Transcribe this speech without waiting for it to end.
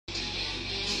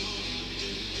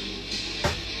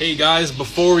Hey guys,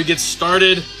 before we get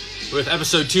started with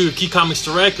episode 2 of Key Comics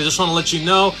Direct, I just want to let you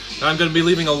know that I'm going to be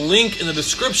leaving a link in the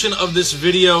description of this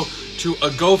video to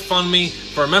a GoFundMe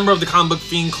for a member of the Comic Book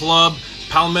Fiend Club,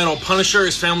 Palmetto Punisher.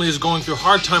 His family is going through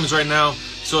hard times right now,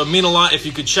 so it would mean a lot if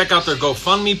you could check out their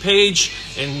GoFundMe page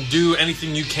and do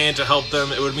anything you can to help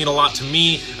them. It would mean a lot to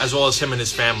me as well as him and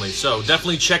his family, so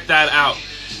definitely check that out.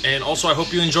 And also, I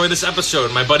hope you enjoy this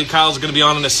episode. My buddy Kyle is going to be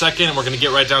on in a second, and we're going to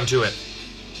get right down to it.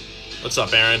 What's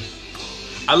up, Aaron?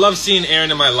 I love seeing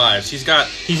Aaron in my lives. He's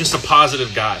just a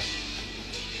positive guy.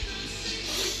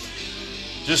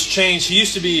 Just changed. He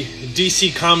used to be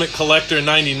DC Comic Collector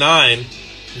 99.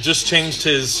 He just changed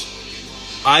his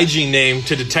IG name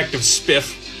to Detective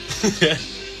Spiff.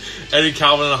 Eddie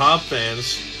Calvin and Hobbes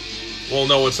fans will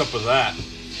know what's up with that.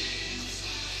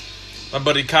 My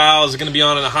buddy Kyle is going to be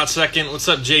on in a hot second. What's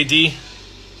up, JD?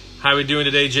 How we doing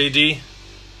today, JD?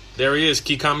 There he is,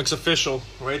 Key Comics Official,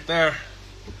 right there.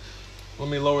 Let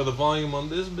me lower the volume on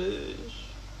this bitch.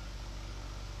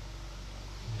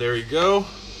 There you go.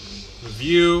 The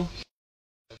view.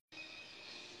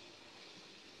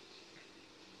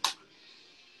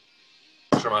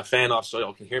 Turn my fan off so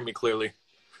y'all can hear me clearly.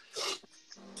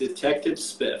 Detective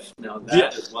Spiff. Now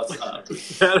that is what's up.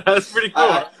 Yeah, that's pretty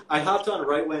cool. I hopped on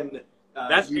right when...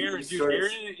 That's Aaron, dude.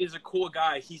 Aaron is a cool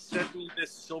guy. He sent me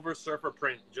this Silver Surfer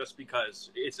print just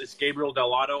because. It's Gabriel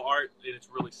Dell'Otto art, and it's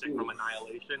really sick from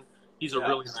Annihilation. He's a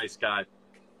really nice guy.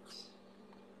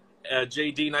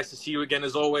 JD, nice to see you again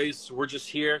as always. We're just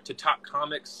here to talk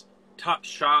comics, talk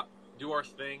shop, do our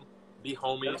thing, be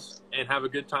homies, and have a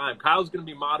good time. Kyle's going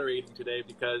to be moderating today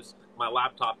because my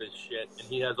laptop is shit, and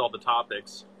he has all the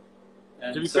topics.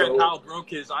 And to be fair, Kyle broke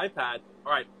his iPad.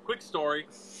 All right, quick story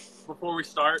before we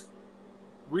start.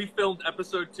 We filmed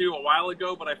episode 2 a while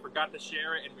ago, but I forgot to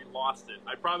share it, and we lost it.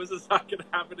 I promise it's not going to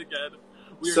happen again.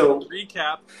 We're going to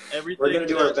recap everything. We're going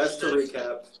to do our best to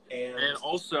recap. And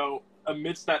also,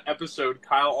 amidst that episode,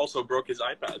 Kyle also broke his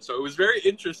iPad. So it was very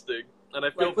interesting, and I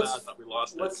feel bad that we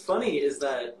lost it. What's funny is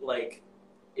that, like,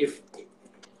 if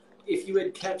you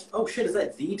had kept... Oh, shit, is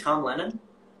that the Tom Lennon?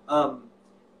 No.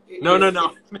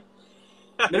 No.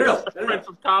 Friend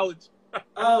from college.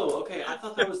 Oh, okay. I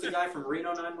thought that was the guy from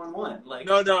Reno 911. Like,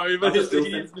 no, but his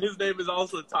name is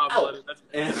also Tom Lennon.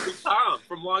 That's Tom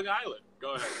from Long Island.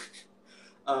 Go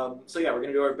ahead. So yeah, we're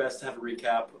gonna do our best to have a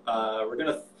recap. We're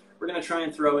gonna try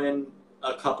and throw in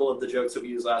a couple of the jokes that we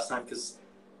used last time because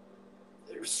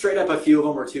straight up a few of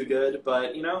them were too good.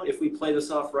 But you know, if we play this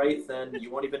off right, then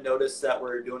you won't even notice that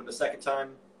we're doing it the second time.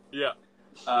 Yeah,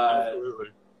 absolutely.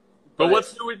 But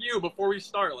what's new with you before we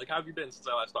start? Like, how have you been since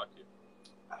I last talked to you?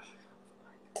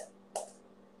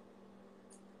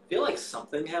 I feel like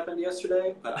something happened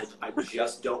yesterday, but I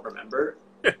just don't remember.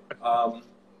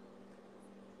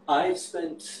 I've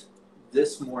spent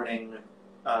this morning...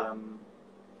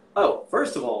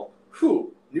 first of all,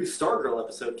 new Stargirl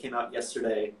episode came out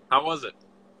yesterday. How was it?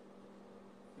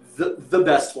 The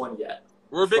best one yet.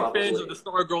 We're big fans of the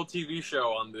Stargirl TV show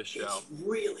on this show. It's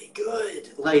really good.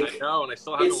 Like, I know, and I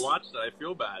still haven't watched it. I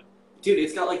feel bad. Dude,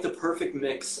 it's got like the perfect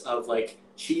mix of like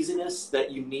cheesiness that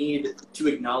you need to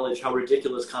acknowledge how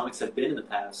ridiculous comics have been in the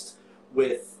past,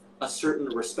 with a certain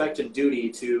respect and duty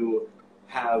to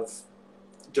have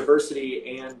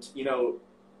diversity and, you know,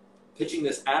 pitching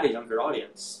this at a younger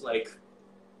audience. Like,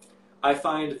 I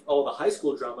find all the high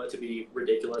school drama to be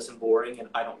ridiculous and boring, and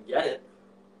I don't get it.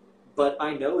 But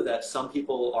I know that some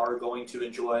people are going to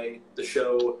enjoy the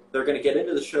show. They're going to get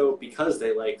into the show because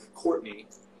they like Courtney,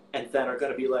 and then are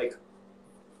going to be like,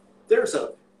 there's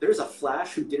a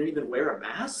Flash who didn't even wear a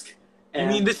mask. And,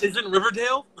 you mean this isn't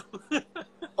Riverdale?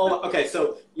 Oh, okay.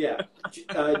 So yeah,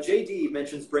 JD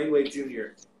mentions Brainwave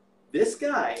Jr. This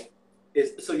guy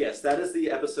is yes, that is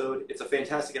the episode. It's a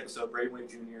fantastic episode, Brainwave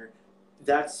Jr.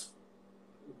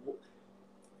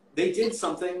 They did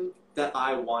something that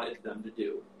I wanted them to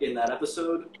do in that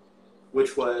episode,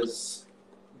 which was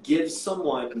give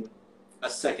someone a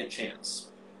second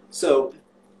chance. So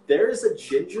there is a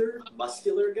ginger,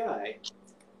 muscular guy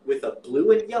with a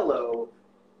blue and yellow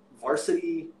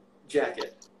varsity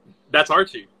jacket. That's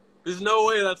Archie. There's no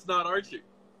way that's not Archie.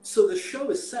 So the show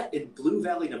is set in Blue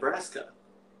Valley, Nebraska.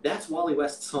 That's Wally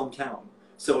West's hometown.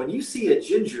 So when you see a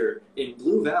ginger in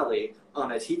Blue Valley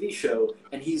on a TV show,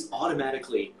 and he's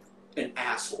automatically an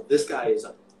asshole. This guy is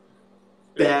a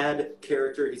bad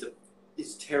character.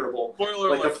 He's terrible. Spoiler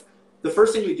alert. The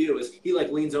first thing we do is he like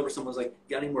leans over someone's like,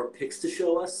 "Got any more pics to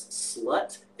show us,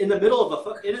 slut?" In the middle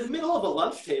of a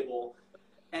lunch table,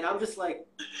 and I'm just like,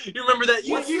 you remember that?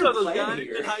 You know those guys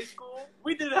here? in high school?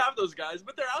 We didn't have those guys,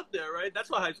 but they're out there, right? That's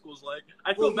what high school's like.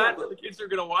 I feel bad for the kids who are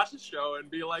gonna watch the show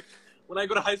and be like, when I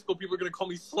go to high school, people are gonna call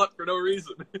me slut for no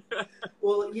reason.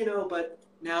 Well, you know, but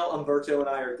now Umberto and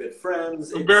I are good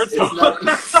friends. Umberto.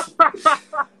 It's not...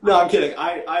 No, I'm kidding.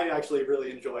 I actually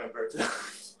really enjoy Umberto.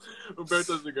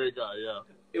 Umberto's a great guy, yeah.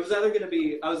 It was either going to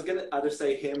be, I was going to either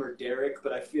say him or Derek,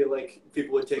 but I feel like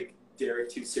people would take Derek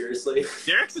too seriously.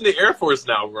 Derek's in the Air Force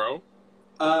now, bro.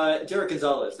 Derek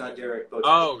Gonzalez, not Derek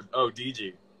Beauchamp. Oh,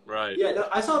 DG. Right. Yeah, no,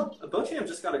 I saw Beauchamp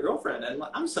just got a girlfriend, and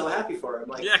I'm so happy for him.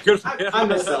 Like, yeah, good for him. I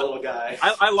miss that little guy.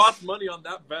 I lost money on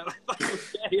that bet. I thought it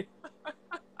was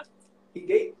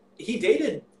gay. He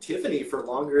dated Tiffany for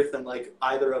longer than, like,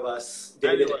 either of us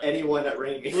dated anyone at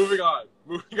Rainy. Moving on.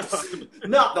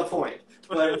 Not the point.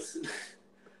 But,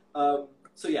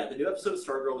 so yeah, the new episode of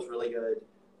Stargirl was really good.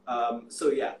 So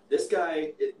yeah, this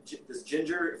guy, this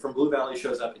Ginger from Blue Valley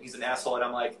shows up, and he's an asshole, and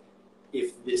I'm like,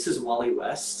 if this is Wally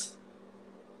West,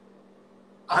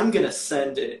 I'm going to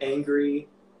send an angry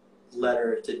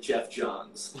letter to Jeff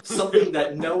Johns. Something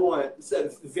that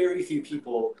very few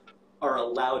people are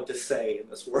allowed to say in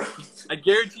this world. I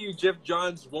guarantee you Jeff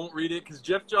Johns won't read it, because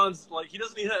Jeff Johns, like, he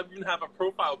doesn't even have a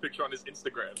profile picture on his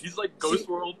Instagram. He's like Ghost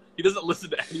World. He doesn't listen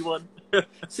to anyone.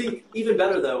 See, even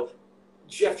better though,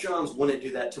 Jeff Johns wouldn't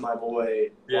do that to my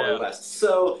boy, Wally West.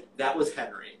 So that was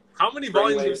Henry. How many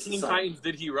volumes of Teen Titans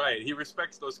did he write? He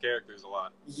respects those characters a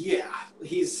lot. Yeah,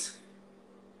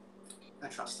 I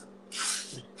trust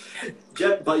him.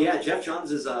 Jeff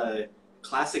Johns'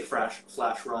 classic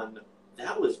Flash run,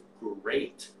 that was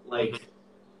great. Like,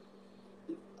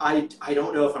 I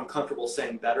don't know if I'm comfortable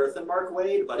saying better than Mark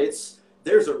Waid, but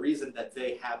there's a reason that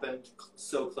they happened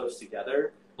so close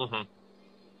together.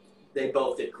 They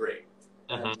both did great.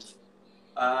 And,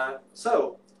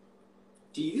 so,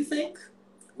 do you think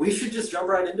we should just jump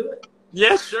right into it?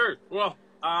 Yeah, sure. Well,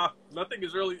 nothing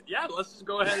is really... Yeah, let's just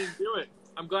go ahead and do it.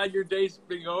 I'm glad your day's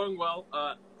been going well.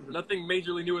 Nothing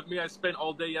majorly new with me. I spent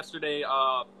all day yesterday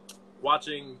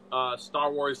watching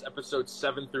Star Wars episodes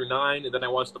 7 through 9, and then I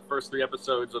watched the first 3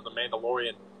 episodes of The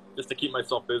Mandalorian just to keep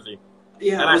myself busy.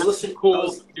 Yeah, and I have some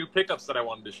cool new pickups that I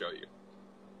wanted to show you.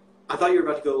 I thought you were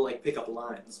about to go, like, pick up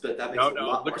lines, but that makes a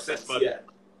lot more sense. Buddy. Yeah.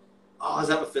 Oh, is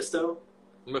that Mephisto?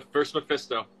 First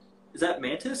Mephisto. Is that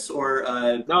Mantis or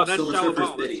no, that's Silver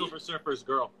Surfer's Biddy? That's Silver Surfer's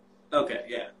girl. Okay,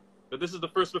 yeah. But this is the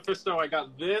first Mephisto. I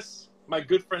got this. My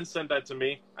good friend sent that to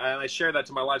me, and I shared that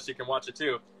to my live so you can watch it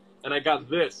too. And I got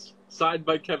this, signed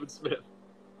by Kevin Smith.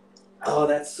 Oh,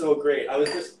 that's so great.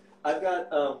 I've got...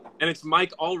 And it's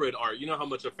Mike Allred art. You know how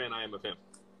much a fan I am of him.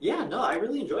 Yeah, no, I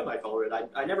really enjoy Mike Allred.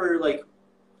 I never, like...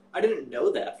 I didn't know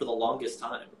that for the longest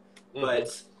time.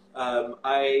 But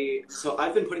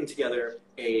I've been putting together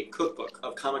a cookbook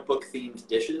of comic book themed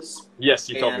dishes. Yes,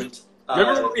 you told me.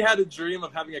 Remember when we had a dream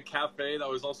of having a cafe that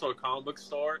was also a comic book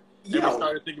store? Yeah. And we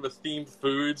started thinking of themed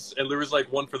foods, and there was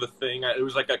like one for the thing. It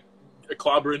was like a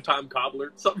clobber in time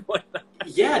cobbler, something like that.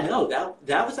 Yeah, no,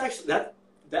 that was actually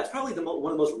that's probably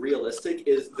one of the most realistic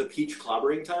is the peach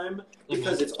clobbering time,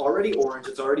 because it's already orange,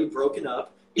 it's already broken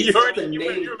up. You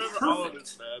remember all of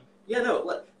this, man. Yeah,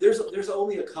 no, there's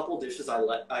only a couple dishes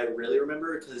I really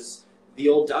remember, because the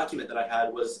old document that I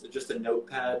had was just a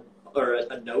notepad or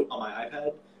a note on my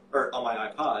iPad or on my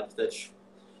iPod that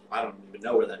I don't even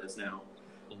know where that is now.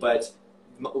 But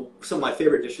some of my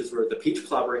favorite dishes were the peach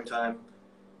clobbering time,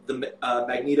 the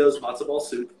Magneto's matzo ball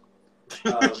soup.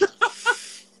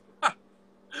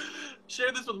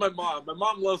 Share this with my mom. My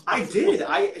mom loves matzo. I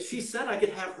did. She said I could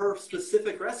have her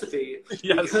specific recipe.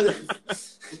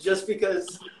 Yes. Just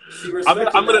because she respected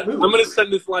I'm gonna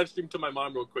send this live stream to my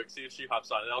mom real quick, see if she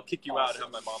hops on, and I'll kick you out and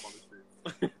have my mom on the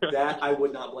stream. That I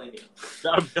would not blame you.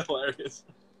 That would be hilarious.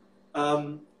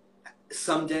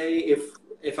 Someday,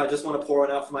 if I just want to pour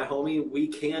one out for my homie, we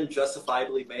can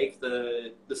justifiably make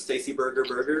the Stacy Burger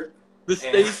burger. The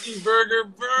Stacy Burger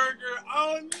burger.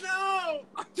 Oh no!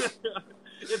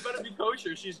 It better be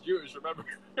kosher. She's Jewish, remember?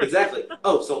 Exactly.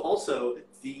 Oh, so also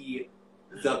the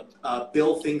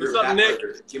Bill Finger What's up, Nick?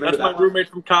 Burger. Do you remember That's my roommate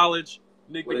from college,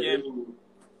 Nick McGann.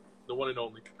 The one and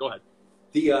only. Go ahead.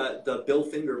 The Bill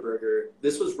Finger burger.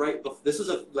 This was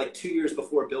like 2 years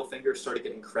before Bill Finger started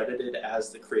getting credited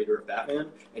as the creator of Batman,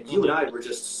 and you and I were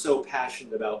just so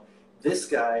passionate about this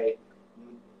guy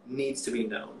needs to be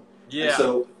known. Yeah. And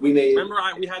so we made. Remember,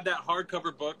 we had that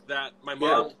hardcover book that my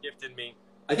mom gifted me.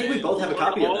 I think we both have a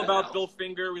copy of that. All about Bill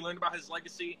Finger. We learned about his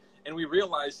legacy, and we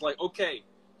realized, like, okay,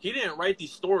 he didn't write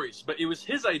these stories, but it was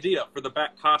his idea for the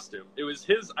Bat costume. It was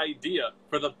his idea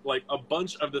for a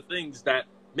bunch of the things that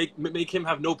make him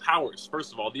have no powers.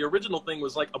 First of all, the original thing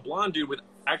was like a blonde dude with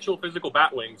actual physical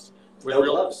bat wings, with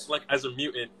like as a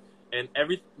mutant, and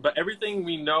everything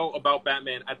we know about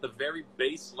Batman at the very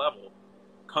base level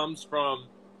comes from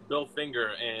Bill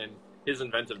Finger and his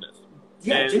inventiveness.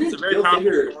 Yeah, and didn't it's a very Bill powerful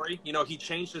Finger? story. You know, he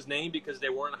changed his name because they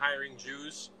weren't hiring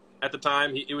Jews at the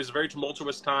time. It was a very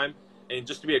tumultuous time, and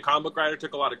just to be a comic book writer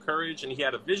took a lot of courage, and he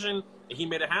had a vision, and he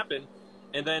made it happen.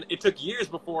 And then it took years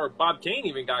before Bob Kane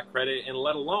even got credit, and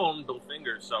let alone Bill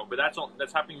Finger. So, but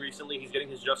that's happening recently. He's getting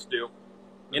his just due.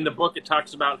 In the book, it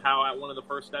talks about how at one of the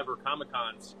first ever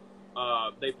Comic-Cons,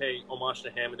 they pay homage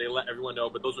to him, and they let everyone know.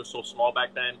 But those were so small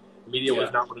back then. Media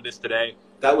was not what it is today.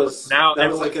 That was now that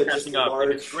was everyone's like a catching just up, large...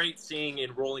 and it's great seeing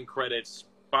in rolling credits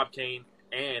Bob Kane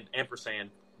and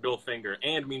ampersand Bill Finger,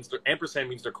 and ampersand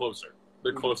means they're closer.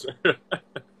 They're closer.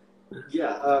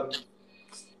 Yeah,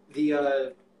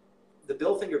 the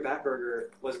Bill Finger Batburger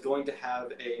was going to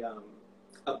have a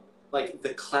like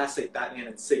the classic Batman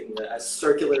insignia, as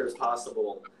circular as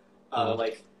possible.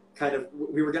 Like kind of,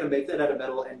 we were going to make that out of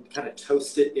metal and kind of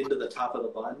toast it into the top of the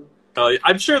bun.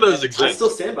 I'm sure those exist. I still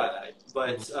stand by that,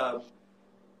 but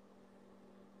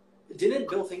didn't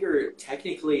Bill Finger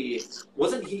technically,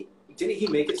 didn't he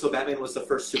make it so Batman was the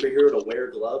first superhero to wear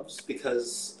gloves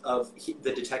because of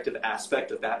the detective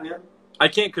aspect of Batman? I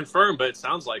can't confirm, but it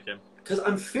sounds like him. Because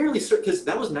I'm fairly certain, because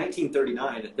that was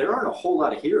 1939. There aren't a whole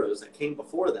lot of heroes that came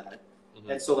before that.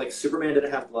 And so, like, Superman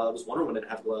didn't have gloves, Wonder Woman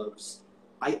didn't have gloves.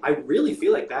 I really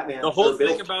feel like Batman... The whole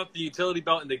thing about the utility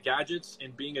belt and the gadgets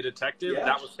and being a detective,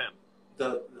 that was him.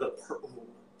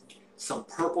 Some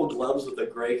purple gloves with a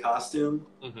gray costume.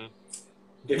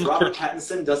 If Robert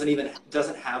Pattinson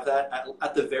doesn't have that,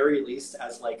 at the very least,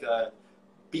 as, like, a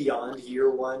beyond year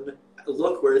one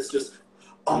look where it's just...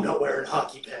 I'm not wearing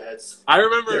hockey pads. I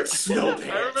remember snow pants.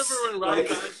 I remember when Robert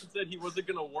Pattinson said he wasn't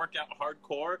going to work out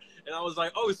hardcore, and I was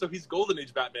like, oh, so he's Golden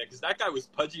Age Batman, because that guy was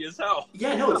pudgy as hell.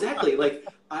 Yeah, no, exactly. Like,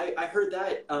 I heard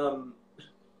that,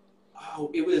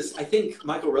 it was, I think,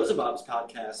 Michael Rosenbaum's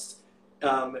podcast.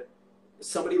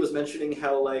 Somebody was mentioning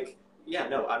how, like, yeah,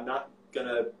 no, I'm not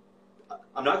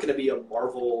gonna be a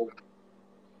Marvel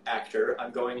actor.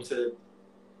 I'm gonna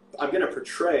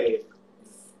portray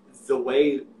the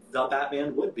way the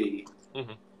Batman would be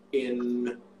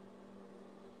in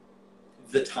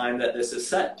the time that this is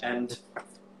set. And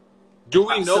do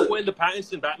we know when the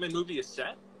Pattinson Batman movie is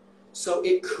set? So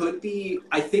it could be,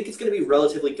 I think it's going to be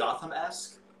relatively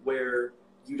Gotham-esque, where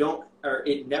you don't, or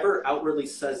it never outwardly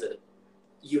says it.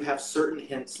 You have certain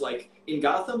hints, like in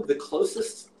Gotham, the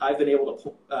closest I've been able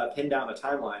to pin down a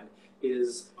timeline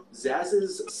is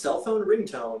Zaz's cell phone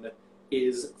ringtone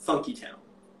is Funky Town.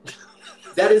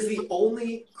 That is the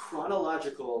only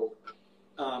chronological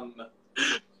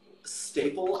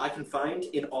staple I can find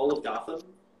in all of Gotham.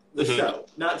 The show,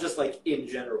 not just like in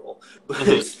general,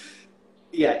 but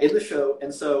yeah, in the show.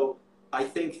 And so I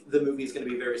think the movie is going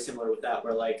to be very similar with that,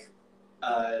 where like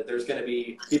there's going to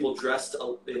be people dressed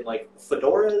in like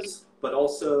fedoras, but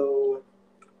also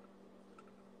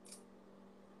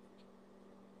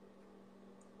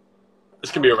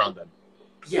this can be around then.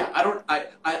 Yeah, I don't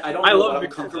know what I'm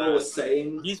comfortable with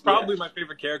saying. He's probably my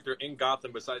favorite character in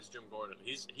Gotham besides Jim Gordon.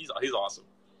 He's awesome.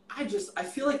 I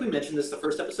feel like we mentioned this the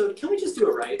first episode. Can we just do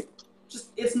it right?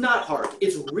 It's not hard.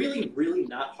 It's really, really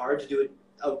not hard to do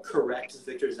a correct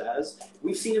Victor Zsasz.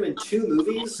 We've seen him in 2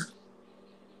 movies.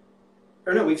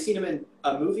 Or no, we've seen him in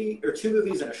a movie, or 2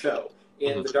 movies and a show.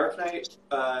 In The Dark Knight,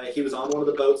 he was on one of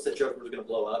the boats that Joker was going to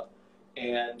blow up.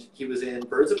 And he was in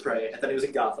Birds of Prey, and then he was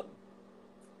in Gotham.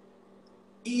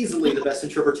 Easily the best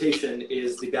interpretation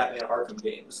is the Batman Arkham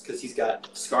games, because he's got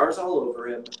scars all over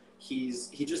him. He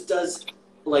just does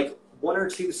like 1 or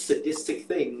 2 sadistic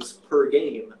things per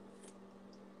game.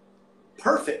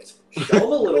 Perfect. Show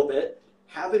him a little bit,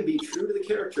 have him be true to the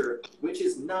character, which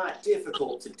is not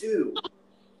difficult to do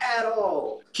at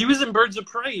all. He was in Birds of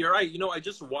Prey. You're right. You know, I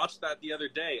just watched that the other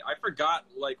day. I forgot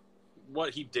like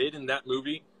what he did in that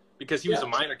movie. Because he was a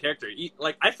minor character.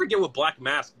 I forget what Black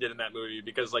Mask did in that movie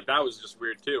because, like, that was just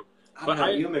weird, too. But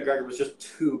Ewan McGregor was just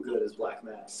too good as Black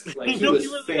Mask. Like, he was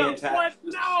fantastic. What?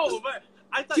 No, but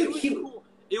I thought it was cool.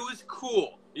 It was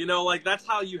cool. You know, like, that's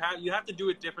how you have to do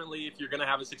it differently if you're going to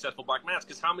have a successful Black Mask.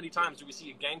 Because how many times do we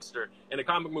see a gangster in a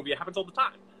comic movie? It happens all the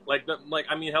time.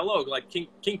 I mean, hello. Like,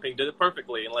 Kingpin did it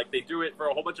perfectly. And, like, they do it for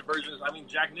a whole bunch of versions. I mean,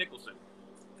 Jack Nicholson.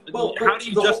 Well, how do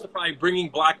you justify bringing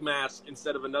Black Mask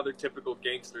instead of another typical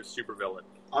gangster supervillain?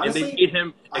 Honestly, and they made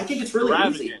him I think it's really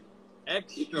easy.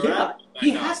 Yeah,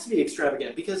 he has to be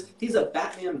extravagant because he's a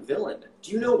Batman villain.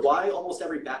 Do you know why almost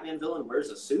every Batman villain wears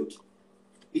a suit?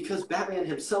 Because Batman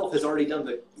himself has already done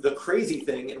the crazy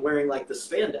thing and wearing like the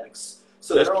spandex.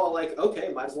 So they're all like,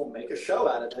 okay, might as well make a show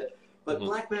out of it. But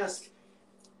Black Mask,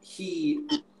 in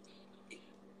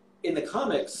the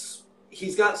comics,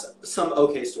 he's got some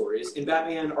okay stories. In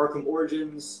Batman Arkham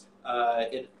Origins,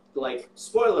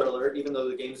 spoiler alert, even though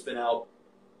the game's been out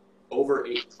over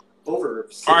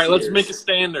 6 All right, let's years. make a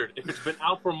standard. If it's been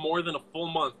out for more than a full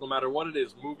month, no matter what it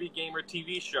is, movie, game, or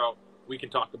TV show, we can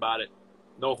talk about it.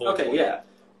 No hold. Okay, yeah.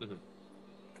 Mhm.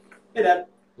 Hey, Dad.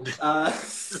 Is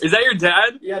that your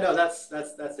dad? Yeah, no, that's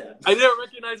Dad. I didn't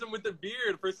recognize him with the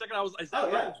beard. For a second, is that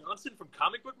Oh, Ryan yeah. Johnson from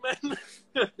Comic Book Men?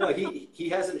 No, he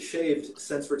hasn't shaved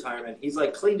since retirement. He's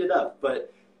like cleaned it up,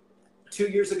 but 2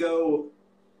 years ago,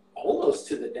 almost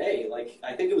to the day, like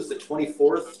I think it was the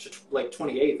 24th to like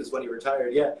 28th is when he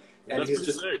retired. Yeah, and That's he's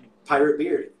pretty just sick. pirate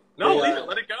beard. No, They, leave it.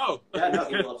 Let it go. Yeah, no,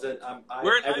 he loves it.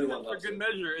 We're an Everyone iPad for loves good it.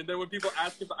 measure, and then when people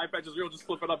ask if the iPad is real, just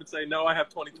flip it up and say, "No, I have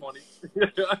 2020."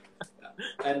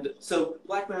 And so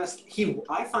Black Mask,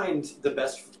 I find the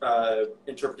best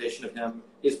interpretation of him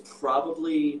is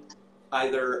probably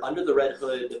either Under the Red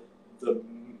Hood, the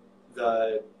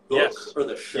book, Yes. or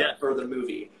the show, Yes. or the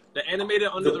movie. The animated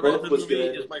Under The the Red book Hood was movie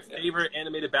good. is my Yeah. favorite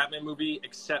animated Batman movie,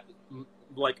 except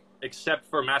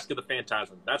for Mask of the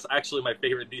Phantasm. That's actually my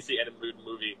favorite DC animated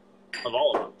movie of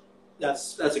all of them.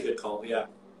 That's a good call, yeah.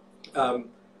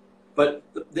 But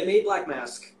they made Black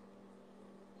Mask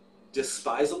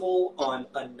despisable on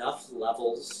enough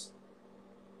levels,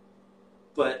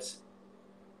 but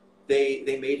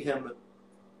they made him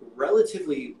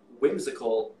relatively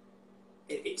whimsical.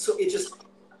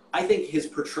 I think his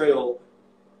portrayal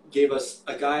gave us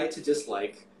a guy to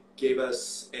dislike, gave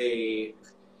us a...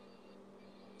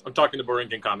 I'm talking to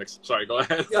Borinquen Comics. Sorry, go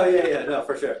ahead. Oh, yeah, no,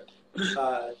 for sure.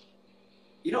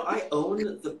 I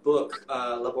own the book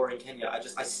La Borinqueña.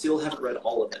 I still haven't read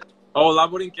all of it. Oh, La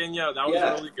Borinqueña, that was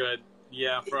Yeah. really good.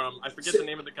 Yeah, I forget the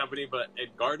name of the company, but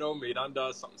Edgardo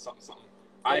Miranda, something.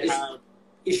 I have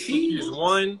Is she... issues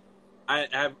 1. I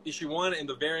have issue 1 and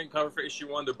the variant cover for issue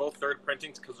 1. They're both third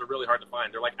printings because they're really hard to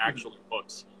find. They're like actual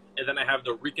books. And then I have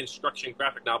the Reconstruction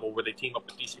graphic novel where they team up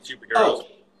with DC superheroes. Oh,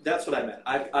 that's what I meant.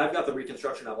 I've got the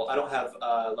Reconstruction novel. I don't have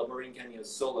La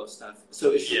Borinqueña's solo stuff.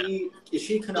 So is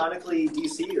she canonically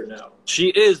DC or no? She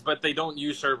is, but they don't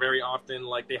use her very often.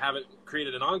 Like, they haven't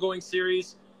created an ongoing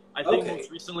series. I think Okay.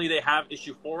 most recently they have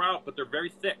issue 4 out, but they're very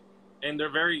thick. And they're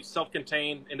very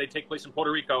self-contained, and they take place in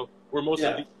Puerto Rico, where most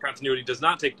of the continuity does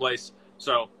not take place.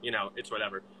 So, it's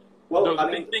whatever. Well, The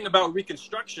big thing about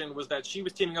Reconstruction was that she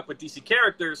was teaming up with DC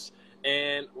characters,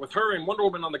 and with her and Wonder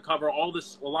Woman on the cover, a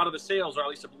lot of the sales, or at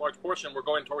least a large portion, were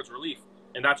going towards relief,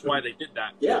 and that's why they did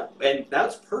that. Yeah, and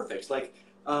that's perfect. Like, Makes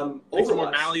it Overwatch,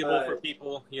 more malleable for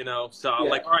people, So I'm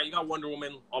like, all right, you got Wonder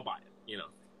Woman, I'll buy it,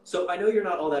 So I know you're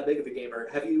not all that big of a gamer.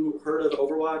 Have you heard of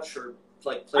Overwatch or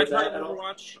played I've that heard at all?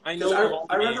 Overwatch. I 'Cause know.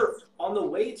 I remember on the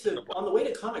way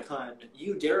to Comic-Con,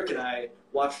 you, Derek, and I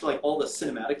watched like all the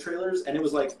cinematic trailers, and it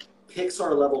was like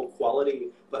Pixar level quality,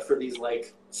 but for these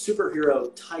like superhero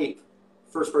type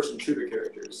first-person shooter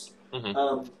characters.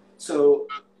 Mm-hmm. So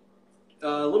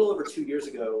a little over 2 years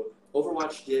ago,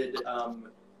 Overwatch did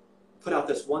put out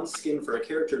this one skin for a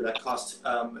character that cost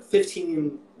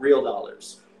 $15 real,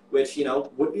 which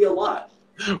would be a lot.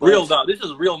 Real dollars. This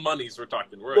is real monies we're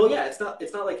talking. Yeah,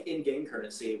 it's not like in-game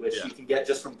currency, which you can get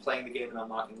just from playing the game and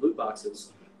unlocking loot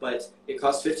boxes. But it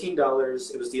cost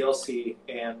 $15. It was DLC,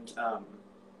 and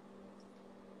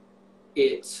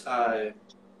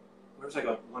where was I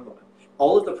going? One moment.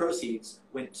 All of the proceeds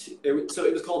went to... So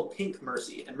it was called Pink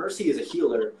Mercy, and Mercy is a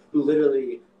healer who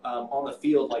literally, on the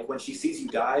field, like when she sees you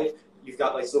die, you've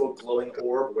got like this little glowing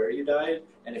orb where you died,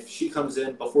 and if she comes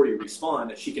in before you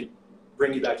respawn, she can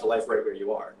bring you back to life right where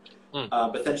you are.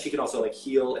 But then she can also like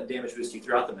heal and damage boost you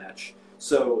throughout the match.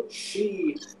 So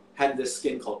she had this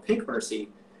skin called Pink Mercy,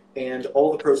 and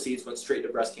all the proceeds went straight to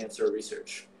breast cancer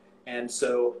research. And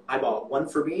so I bought one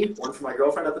for me, one for my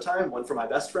girlfriend at the time, one for my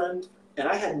best friend, and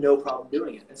I had no problem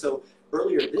doing it. And so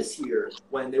earlier this year,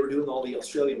 when they were doing all the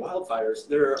Australian wildfires,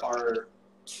 there are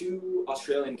 2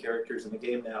 Australian characters in the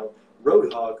game now.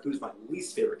 Roadhog, who's my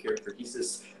least favorite character. He's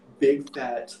this big,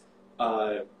 fat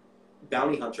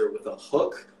bounty hunter with a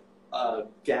hook,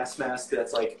 gas mask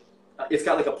that's like, it's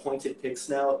got like a pointed pig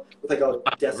snout with like a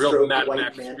Deathstroke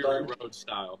white man bun. Road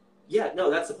style. Yeah, no,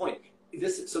 that's the point.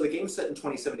 So the game's set in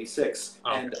 2076,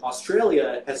 and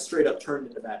Australia has straight up turned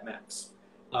into Mad Max.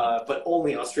 But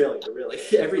only Australia, really.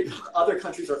 Every other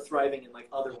countries are thriving in like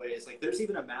other ways. Like there's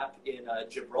even a map in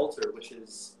Gibraltar, which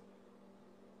is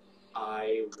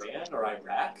Iran or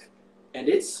Iraq, and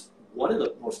it's one of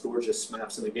the most gorgeous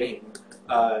maps in the game.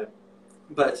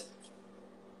 But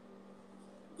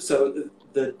so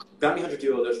the bounty hunter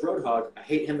duo, there's Roadhog. I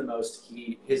hate him the most.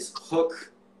 His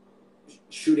hook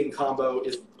shooting combo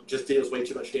just deals way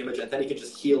too much damage, and then he can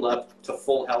just heal up to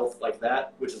full health like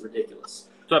that, which is ridiculous.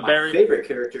 So My favorite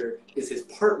character is his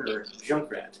partner,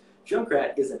 Junkrat.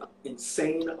 Junkrat is an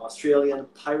insane Australian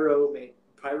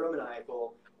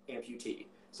pyromaniacal amputee.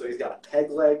 So he's got a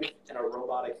peg leg and a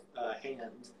robotic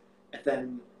hand, and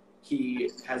then he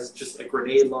has just a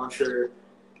grenade launcher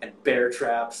and bear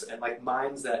traps and like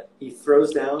mines that he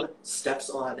throws down, steps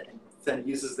on, and then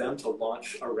uses them to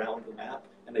launch around the map,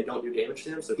 and they don't do damage to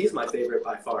him. So he's my favorite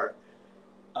by far.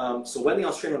 So when the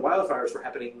Australian wildfires were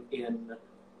happening in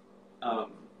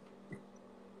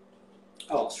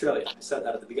Australia, I said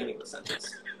that at the beginning of the sentence.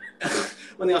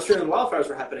 When the Australian wildfires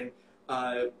were happening,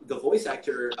 the voice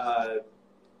actor, I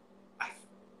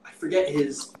forget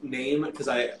his name because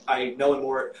I know him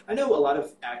more. I know a lot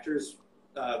of actors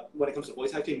when it comes to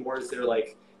voice acting more as their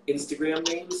like Instagram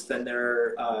names than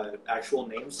their actual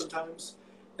names sometimes.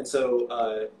 And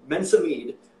so Mensa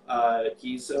Mead,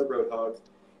 he's a Roadhog.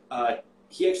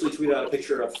 He actually tweeted out a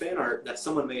picture of fan art that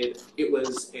someone made. It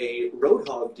was a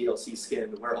Roadhog DLC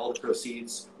skin where all the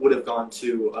proceeds would have gone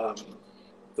to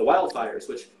the wildfires,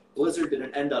 which Blizzard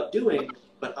didn't end up doing,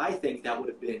 but I think that would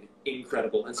have been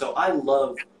incredible. And so I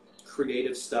love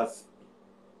creative stuff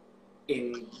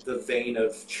in the vein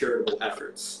of charitable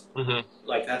efforts. Mm-hmm.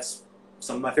 Like, that's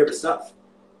some of my favorite stuff.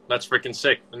 That's freaking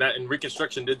sick. And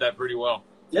Reconstruction did that pretty well.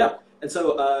 Yeah. And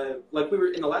so, like we were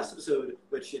in the last episode,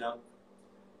 which,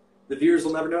 the viewers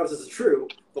will never know if this is true,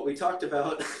 but we talked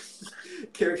about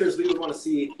characters we would want to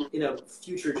see in a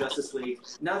future Justice League,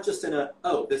 not just in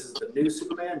this is the new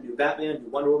Superman, new Batman, new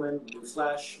Wonder Woman, new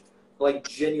Flash, like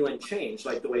genuine change,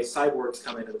 like the way Cyborg's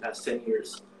come in the past 10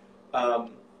 years.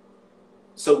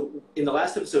 So in the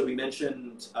last episode we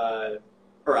mentioned,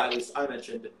 or at least I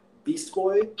mentioned, Beast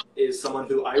Boy is someone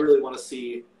who I really want to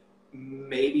see.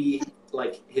 Maybe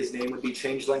like his name would be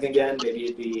Changeling again, maybe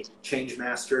it'd be Change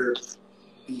Master,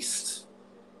 Beast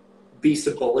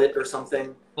of Bullet or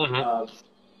something. Mm-hmm.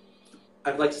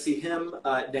 I'd like to see him.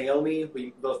 Naomi,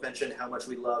 we both mentioned how much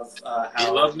we love we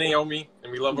love Naomi,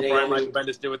 and we love what Brian Naomi. Michael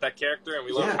Bendis did with that character, and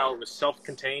we love how it was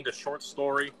self-contained, a short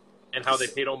story, and how they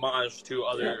paid homage to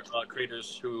other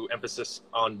creators who emphasis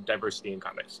on diversity in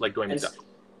comics, like Dwayne McDuff.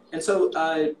 And so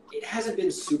it hasn't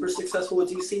been super successful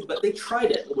with DC, but they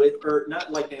tried it with, or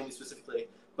not like Naomi specifically,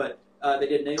 but they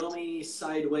did Naomi,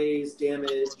 Sideways,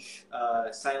 Damage,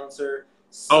 Silencer.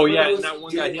 And that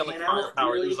one guy, he had like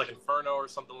firepower. Really? It was like Inferno or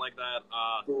something like that.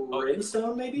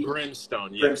 Brimstone, maybe?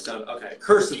 Brimstone, yeah. Brimstone, okay.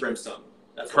 Curse of Brimstone.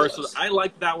 I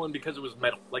liked that one because it was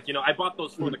metal. Like, I bought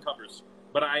those for the covers,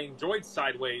 but I enjoyed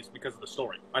Sideways because of the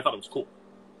story. I thought it was cool.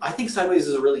 I think Sideways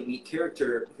is a really neat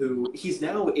character who, he's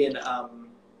now in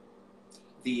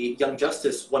the Young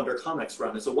Justice Wonder Comics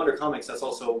run. And so Wonder Comics, that's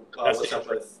also what's up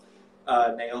with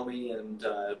Naomi and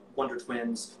Wonder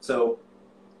Twins. So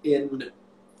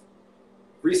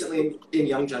recently in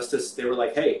Young Justice, they were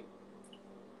like, hey,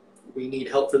 we need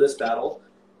help for this battle.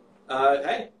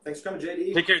 Hey, thanks for coming,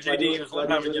 JD. Take care, JD. It was love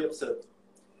having you.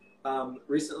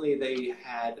 Recently, they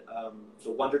had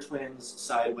the Wonder Twins,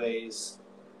 Sideways,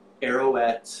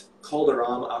 Arrowette,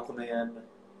 Calderon, Aquaman,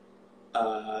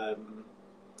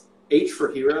 H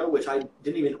for Hero, which I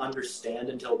didn't even understand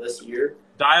until this year.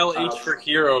 Dial H for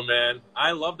Hero, man.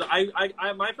 I loved it.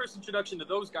 My first introduction to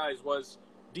those guys was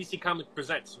DC Comics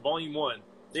Presents, Volume 1.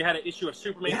 They had an issue of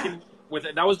Superman team with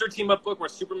it. That was their team-up book where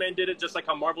Superman did it, just like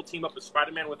how Marvel teamed up with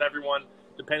Spider-Man with everyone,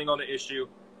 depending on the issue.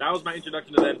 That was my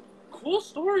introduction to them. Cool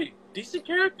story. Decent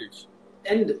characters.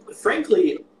 And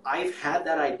frankly, I've had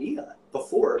that idea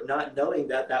before, not knowing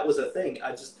that that was a thing.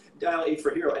 I just dial H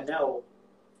for Hero, and now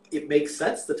it makes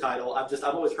sense, the title. I've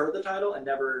always heard the title and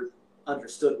never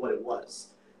understood what it was.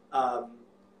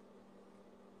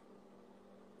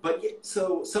 But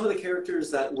so some of the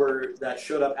characters that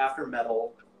showed up after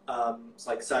Metal, it's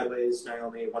like Sideways,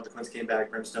 Naomi, Wonder Twins came back,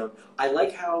 Brimstone. I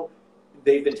like how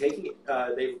they've been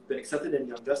accepted in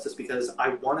Young Justice because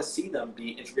I want to see them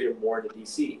be integrated more into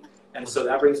DC. And so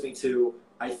that brings me to,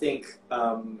 I think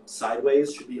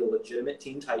Sideways should be a legitimate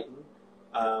Teen Titan.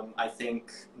 I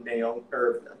think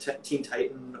Teen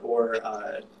Titan or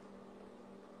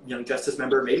Young Justice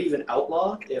member, maybe even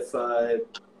Outlaw, if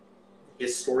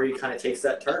his story kind of takes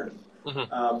that turn.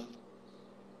 Mm-hmm.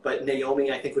 But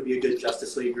Naomi, I think, would be a good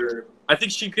Justice Leaguer. I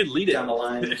think she could lead it down the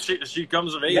line. If she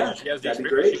comes of age, she has the experience.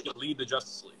 Great. She could lead the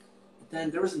Justice League. Then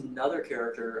there was another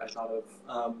character I thought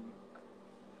of.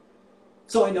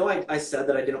 So I know I said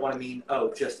that I didn't want to mean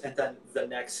and then the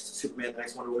next Superman, the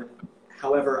next Wonder Woman.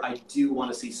 However, I do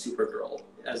want to see Supergirl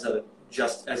as a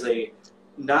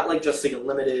not like just a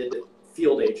limited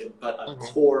field agent, but a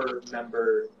core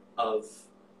member of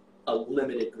a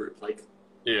limited group.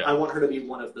 I want her to be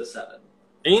one of the 7.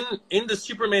 In the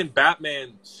Superman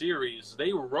Batman series,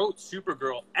 they wrote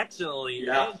Supergirl excellently,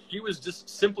 and she was just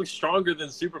simply stronger than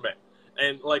Superman.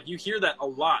 And you hear that a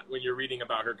lot when you're reading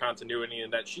about her continuity,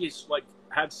 and that she's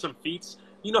had some feats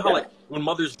You know how Yeah. like when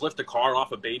mothers lift a car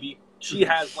off a baby, she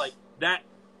has like that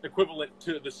equivalent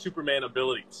to the Superman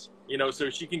abilities. You know, so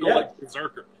she can go Yeah. like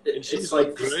berserker, and It's she's like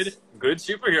a good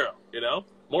superhero. You know,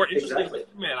 more interesting Exactly. than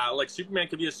Superman. Like Superman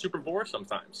could be a superboy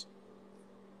sometimes.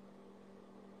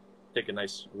 Take a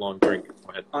nice long drink.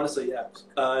 Go ahead. honestly,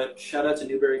 yeah. Shout out to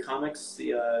Newberry Comics,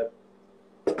 the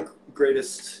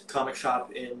greatest comic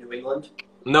shop in New England.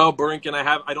 No, Borinkin,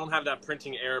 I don't have that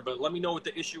printing error, but let me know what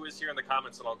the issue is here in the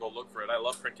comments, and I'll go look for it. I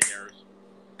love printing errors.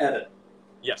 Evan,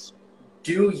 Yes.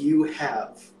 do you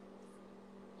have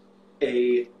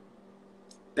a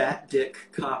Bat Dick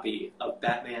copy of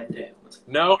Batman Damned?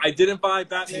 No, I didn't buy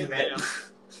Batman. Damn it. Damned.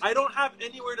 I don't have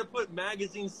anywhere to put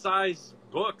magazine-sized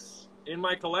books in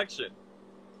my collection.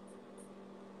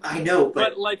 I know,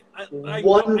 but like, I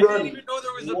one didn't run- even know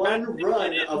there was a one Bat Dick run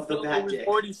in it of the until Bat it was Dick.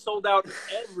 already sold out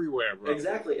everywhere, bro.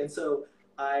 exactly. And so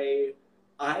I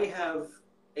have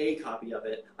a copy of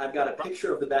it. I've got a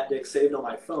picture of the Bat Dick saved on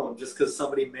my phone just because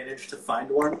somebody managed to find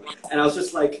one. And I was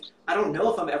just like, I don't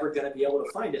know if I'm ever going to be able to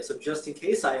find it. So just in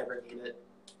case I ever need it,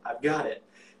 I've got it.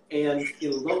 And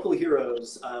in Local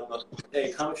Heroes,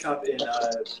 a comic shop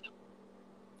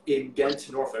in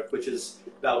Ghent, Norfolk, which is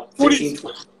about 15,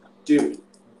 20. Dude,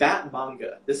 Bat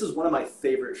Manga. This is one of my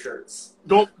favorite shirts.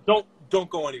 Don't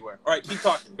go anywhere. All right, keep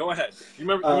talking. Go ahead. You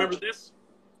remember this?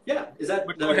 Yeah, is that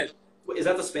Go ahead.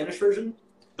 the Spanish version?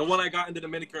 The one I got in the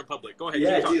Dominican Republic. Go ahead.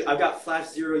 Yeah, keep talking. dude, I've got Flash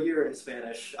Zero Year in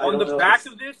Spanish. I On don't the know back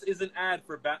if of this is an ad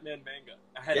for Batman manga.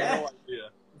 I had Yeah. no idea.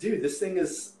 dude, this thing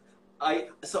is. I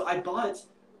bought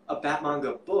a Bat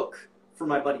Manga book for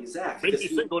my buddy Zach.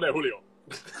 25 de julio.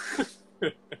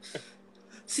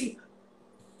 See,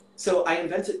 so I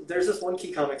invented. There's this one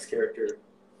Key Comics character,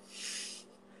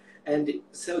 and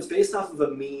so it's based off of a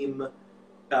meme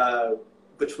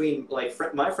between like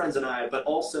my friends and I, but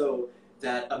also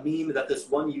a meme that this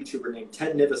one YouTuber named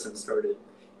Ted Nivison started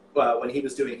when he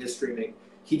was doing his streaming.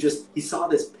 He saw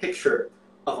this picture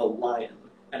of a lion,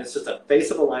 and it's just a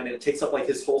face of a lion, and it takes up like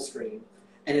his whole screen,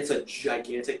 and it's a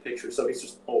gigantic picture. So he's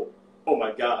just oh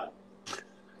my god,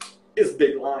 it's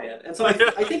Big Lion. And so I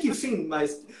think you've seen my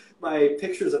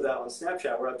pictures of that on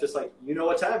Snapchat where I'm just like, you know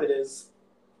what time it is?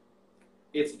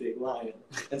 It's Big Lion.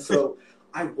 And so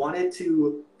I wanted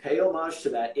to pay homage to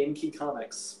that in Key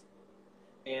Comics.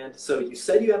 And so you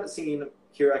said you haven't seen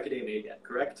Hero Academia yet,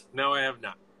 correct? No, I have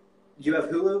not. You have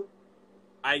Hulu?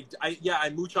 I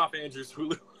mooch off Andrew's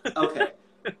Hulu. Okay.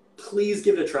 Please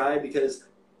give it a try because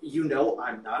you know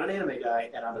I'm not an anime guy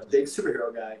and I'm a big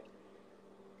superhero guy.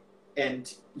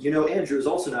 And you know Andrew is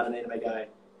also not an anime guy.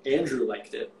 Andrew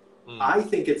liked it. I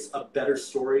think it's a better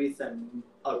story than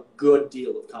a good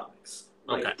deal of comics.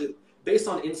 Like, based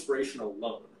on inspiration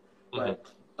alone. But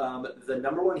the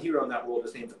number one hero in that world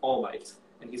is named All Might.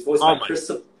 And he's voiced by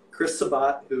Chris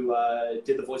Sabat, who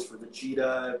did the voice for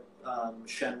Vegeta,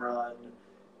 Shenron,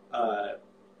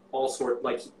 all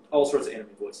sorts of anime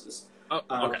voices.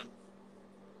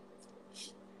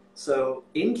 So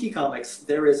in Key Comics,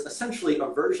 there is essentially a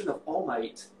version of All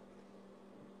Might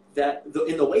that,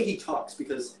 in the way he talks,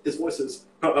 because his voice is,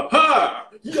 "Ha!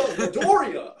 Young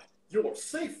Midoriya, you're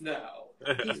safe now."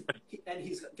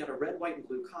 He's got a red, white, and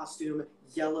blue costume,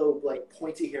 yellow, like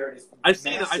pointy hair, and he's I've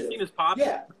seen his pops.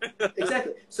 Yeah,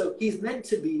 exactly. So he's meant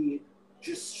to be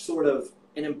just sort of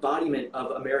an embodiment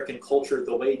of American culture,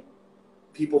 the way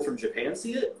people from Japan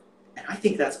see it, and I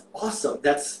think that's awesome.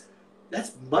 That's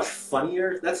much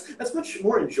funnier. That's much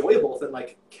more enjoyable than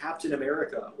like Captain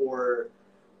America or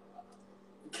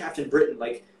Captain Britain.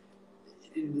 Like,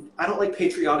 I don't like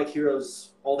patriotic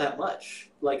heroes all that much.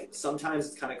 Like, sometimes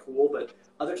it's kind of cool, but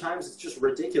other times it's just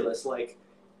ridiculous. Like,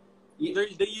 they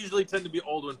usually tend to be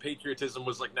old when patriotism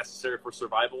was like necessary for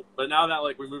survival. But now that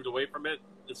like we moved away from it,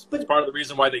 it's part of the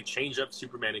reason why they change up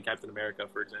Superman and Captain America,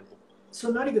 for example. So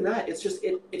not even that. It's just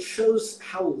it shows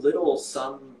how little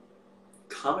some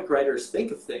comic writers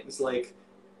think of things. Like,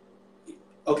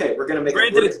 okay, we're gonna make.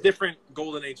 Granted, it's different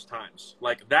golden age times.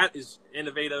 Like, that is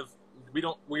innovative. We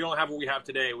don't have what we have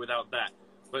today without that.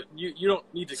 But you don't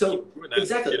need to keep doing that.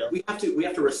 Exactly. You know? We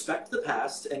have to respect the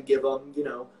past and give them, you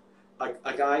know,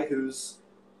 a guy who's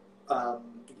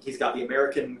he's got an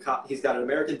American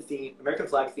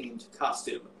flag themed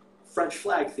costume, French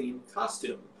flag themed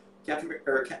costume,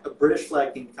 British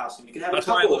flag themed costume. You can have That's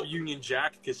a couple. why I love Union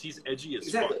Jack, because he's edgy as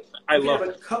Exactly. fuck. I love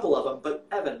a couple of them. But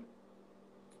Evan,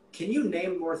 can you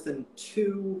name more than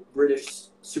 2 British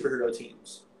superhero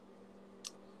teams?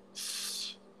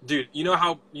 Dude, you know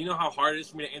how hard it is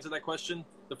for me to answer that question?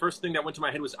 The first thing that went to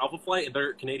my head was Alpha Flight, and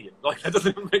they're Canadian. Like, that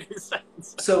doesn't even make any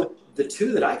sense. So the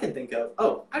 2 that I can think of,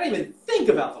 I didn't even think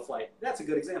of Alpha Flight. That's a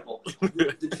good example.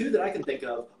 The 2 that I can think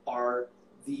of are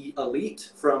the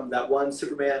Elite from that one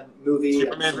Superman movie.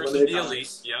 Superman versus the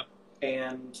Elite, yep.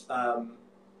 And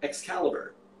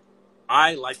Excalibur.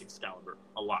 I like Excalibur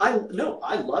a lot.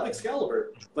 I love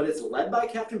Excalibur, but it's led by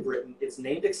Captain Britain. It's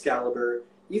named Excalibur.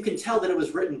 You can tell that it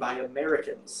was written by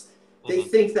Americans. They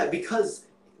think that because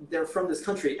they're from this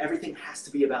country, everything has to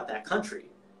be about that country,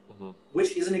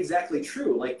 which isn't exactly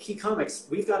true. Like Key Comics,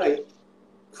 we've got a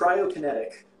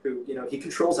cryokinetic who, he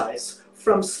controls ice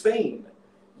from Spain,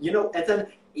 and then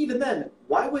even then,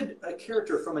 why would a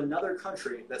character from another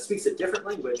country that speaks a different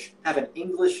language have an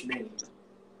English name?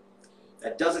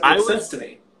 That doesn't make sense to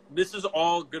me. This is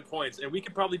all good points, and we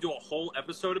could probably do a whole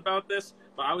episode about this,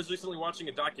 but I was recently watching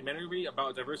a documentary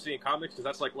about diversity in comics, because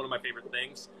that's like one of my favorite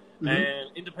things. And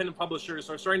independent publishers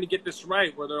are starting to get this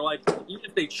right, where they're like, even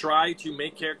if they try to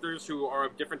make characters who are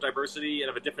of different diversity and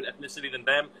of a different ethnicity than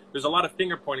them, there's a lot of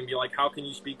finger pointing, be like, how can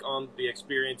you speak on the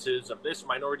experiences of this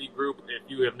minority group if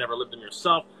you have never lived them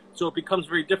yourself? So it becomes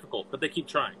very difficult, but they keep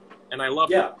trying, and I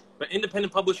love it. But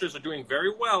independent publishers are doing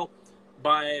very well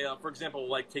by, for example,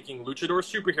 like taking luchador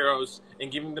superheroes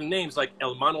and giving them names like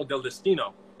El Mano del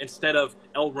Destino instead of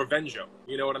El Revenjo.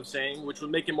 You know what I'm saying? Which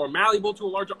would make it more malleable to a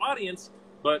larger audience,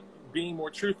 but being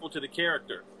more truthful to the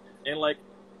character. And like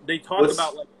they talk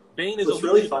about, like Bane is a luchador,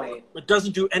 really funny, but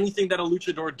doesn't do anything that a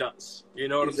luchador does. You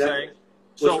know what I'm saying?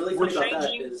 So really we're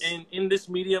changing, and in this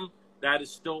medium, that is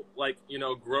still like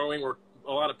growing, where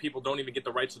a lot of people don't even get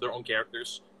the rights to their own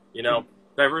characters.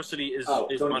 Diversity is on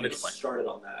its way. Started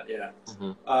on that, yeah.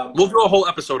 We'll do a whole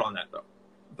episode on that, though.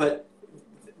 But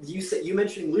you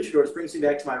mentioning luchadors brings me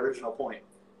back to my original point.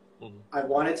 I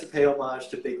wanted to pay homage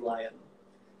to Big Lion,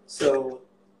 so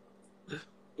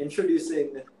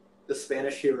introducing the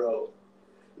Spanish hero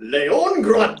Leon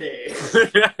Grande,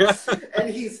 and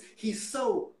he's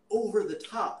so over the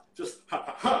top, just ha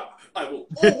ha ha! I will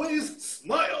always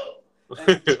smile,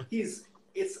 and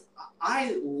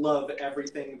I love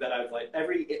everything that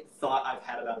every thought I've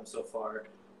had about him so far,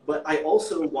 but I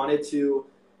also wanted to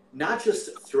not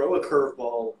just throw a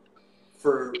curveball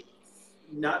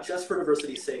not just for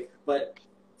diversity's sake, but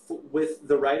with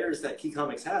the writers that Key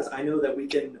Comics has, I know that we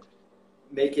can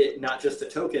make it not just a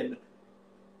token.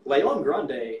 Leon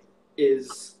Grande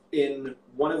is in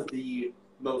one of the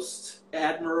most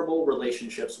admirable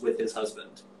relationships with his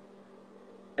husband.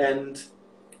 And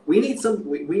we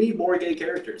need more gay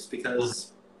characters,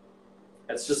 because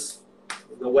that's just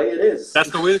the way it is. That's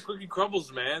the way the cookie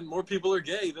crumbles, man. More people are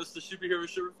gay. That's the superhero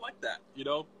should reflect that,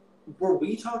 Were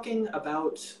we talking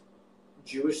about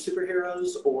Jewish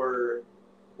superheroes, or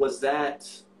was that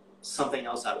something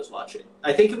else I was watching?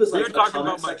 I think it was like we were talking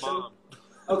about my mom.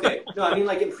 Okay. No, I mean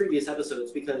like in previous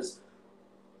episodes, because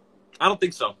I don't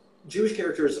think so. Jewish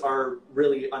characters are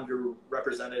really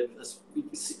underrepresented,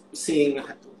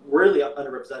 really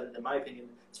underrepresented in my opinion,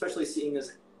 especially seeing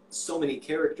as so many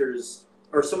characters,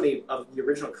 or so many of the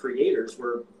original creators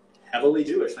were heavily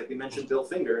Jewish, like we mentioned Bill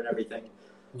Finger and everything.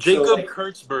 Jacob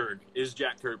Kurtzberg is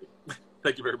Jack Kirby.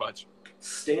 Thank you very much.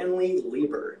 Stanley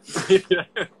Lieber.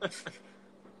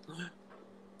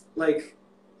 Like,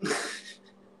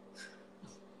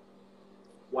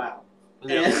 wow.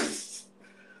 Yeah.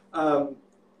 And,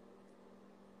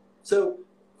 so,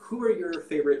 who are your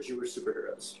favorite Jewish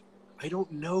superheroes? I don't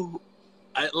know.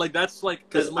 That's like,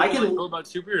 because I can know about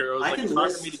superheroes. It's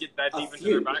hard for me to get that deep into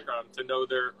their background to know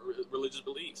their religious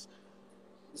beliefs.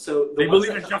 So they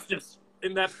believe in justice.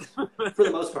 In that, for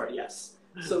the most part, yes.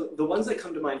 So the ones that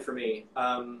come to mind for me,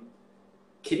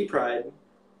 Kitty Pryde,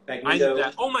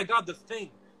 Magneto. Oh my God, The Thing.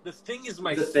 The Thing is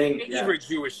my favorite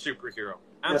Jewish superhero.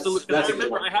 Absolutely. I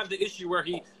remember I have the issue where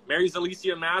he marries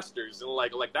Alicia Masters, and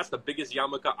like that's the biggest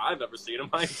yarmulke I've ever seen in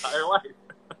my entire life.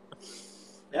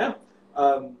 Yeah.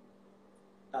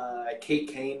 Kate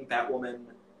Kane, Batwoman.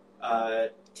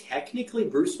 Technically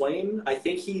Bruce Wayne. I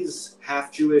think he's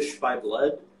half Jewish by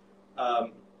blood.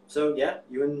 So yeah,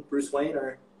 you and Bruce Wayne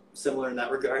are similar in that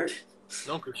regard.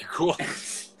 Okay, cool.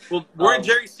 Well, weren't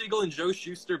Jerry Siegel and Joe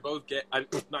Shuster both gay?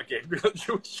 Not gay,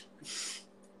 Jewish.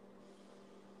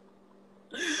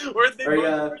 Weren't they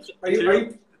are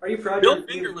you proud? Bill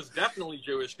Finger was definitely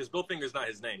Jewish, because Bill Finger's not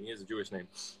his name. He has a Jewish name.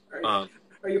 Are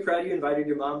you proud you invited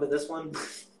your mom to this one?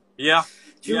 Yeah.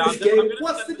 Jewish gay.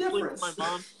 What's the difference? My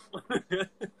mom.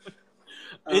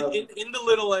 In the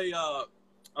little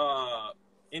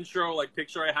intro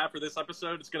picture I have for this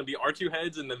episode, it's going to be our two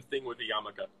heads and then Thing with the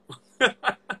yarmulke.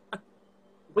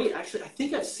 Wait, actually, I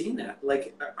think I've seen that.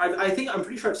 I'm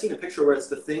pretty sure I've seen a picture where it's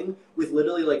the Thing with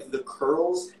literally the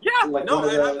curls. Yeah, I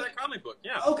have that comic book.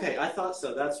 Yeah. Okay, I thought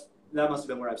so. That must have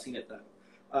been where I've seen it then.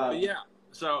 Yeah.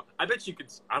 So I bet you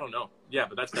could. I don't know. Yeah,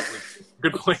 but that's definitely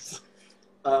good points.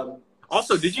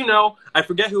 Also, did you know? I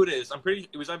forget who it is.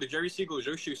 It was either Jerry Siegel or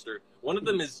Joe Shuster. One of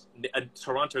them is a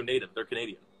Toronto native. They're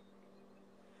Canadian.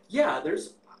 Yeah,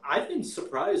 I've been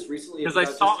surprised recently Because I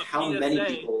about saw just a how many PSA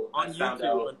people on have found YouTube,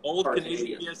 out an old are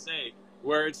Canadian PSA,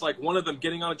 where it's like one of them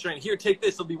getting on a train. Here, take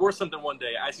this. It'll be worth something one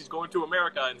day. As he's going to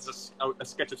America, and it's a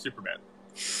sketch of Superman.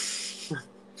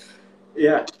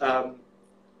 Yeah,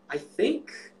 I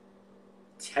think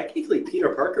technically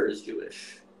Peter Parker is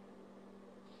Jewish.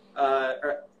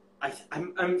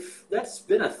 That's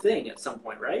been a thing at some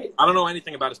point, right? I don't know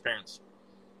anything about his parents.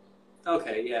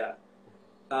 Okay, yeah.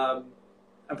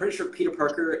 I'm pretty sure Peter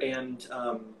Parker and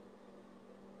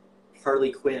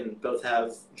Harley Quinn both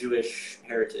have Jewish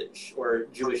heritage or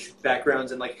Jewish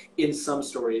backgrounds, and like in some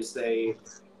stories they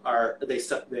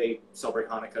celebrate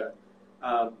Hanukkah.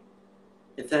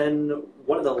 And then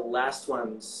one of the last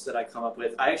ones that I come up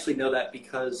with, I actually know that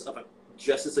because of a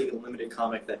Justice League Unlimited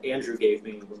comic that Andrew gave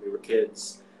me when we were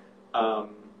kids.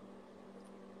 Atom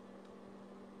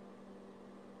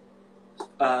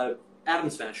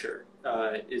Smasher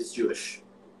is Jewish.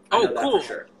 Oh, cool. For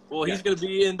sure. Well, he's going to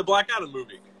be in the Black Adam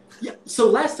movie. Yeah. So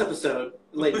last episode,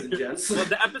 ladies and gents. Well,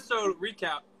 the episode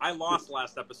recap, I lost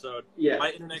last episode. Yeah.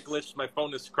 My internet glitched, my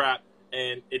phone is crap,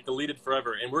 and it deleted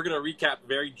forever. And we're going to recap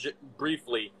very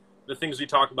briefly the things we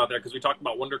talked about there, because we talked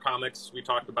about Wonder Comics, we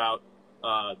talked about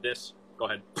this. Go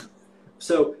ahead.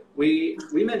 So I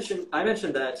mentioned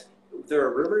that there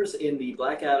are rumors in the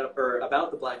Black Adam, or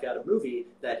about the Black Adam movie,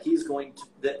 that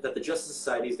that the Justice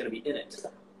Society is going to be in it.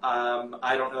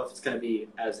 I don't know if it's going to be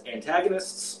as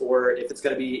antagonists or if it's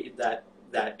going to be that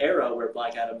era where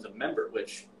Black Adam's a member,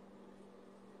 which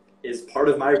is part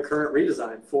of my current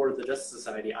redesign for the Justice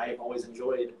Society. I have always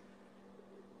enjoyed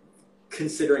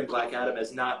considering Black Adam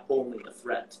as not only a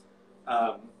threat.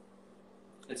 And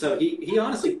so he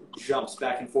honestly jumps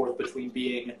back and forth between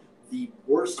being the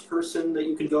worst person that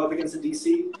you can go up against in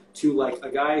DC to like a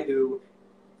guy who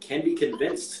can be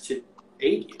convinced to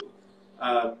aid you.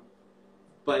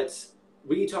 But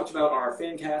we talked about our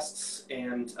fan casts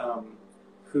and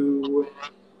who...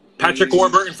 Patrick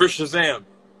Warburton for Shazam.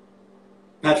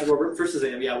 Patrick Warburton for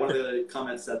Shazam, yeah, one of the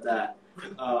comments said that.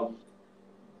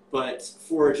 But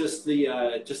for just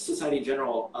the just Society in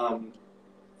general,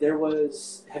 there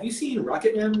was... Have you seen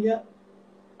Rocketman yet?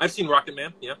 I've seen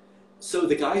Rocketman, yeah. So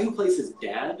the guy who plays his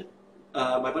dad,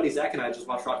 my buddy Zach and I just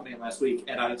watched Rocketman last week,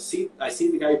 and I see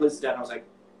the guy who plays his dad, and I was like,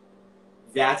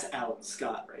 that's Alan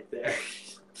Scott right there.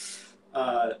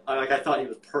 I thought he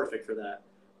was perfect for that.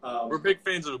 We're big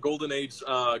fans of Golden Age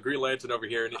Green Lantern over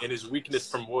here and his weakness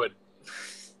from wood.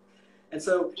 And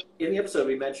so in the episode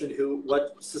we mentioned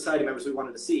what Society members we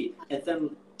wanted to see, and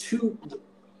then two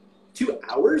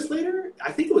hours later,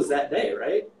 I think it was that day,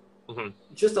 right? Mm-hmm.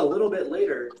 Just a little bit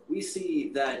later, we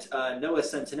see that Noah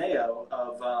Centineo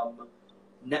of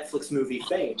Netflix movie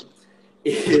fame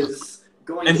is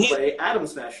going to play Atom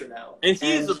Smasher now. And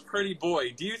he is a pretty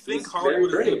boy. Do you think Hollywood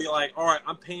is going to be like, all right,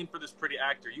 I'm paying for this pretty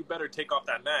actor. You better take off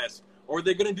that mask. Or are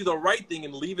they going to do the right thing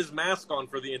and leave his mask on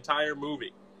for the entire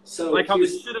movie? So like how they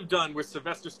should have done with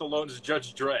Sylvester Stallone's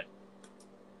Judge Dredd.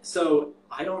 So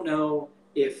I don't know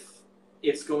if I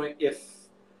don't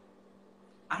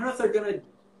know if they're going to...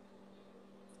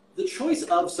 The choice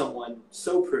of someone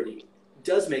so pretty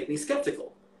does make me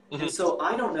skeptical. Mm-hmm. And so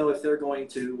I don't know if they're going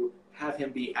to have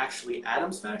him be actually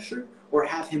Atom Smasher or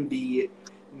have him be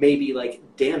maybe like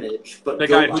Damage, but the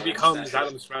guy who becomes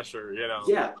Atom Smasher, you know.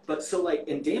 Yeah, but so like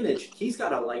in Damage, he's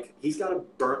got a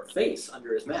burnt face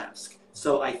under his mask.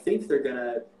 So I think they're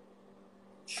gonna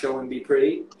show him be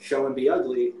pretty, show him be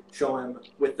ugly, show him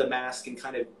with the mask and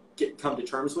kind of come to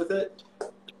terms with it.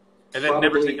 And then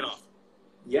never take it off.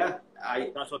 Yeah,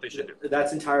 that's what they should do.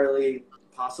 That's entirely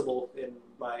possible in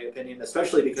my opinion,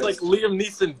 especially because it's like Liam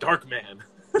Neeson Darkman.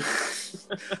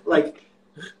 Like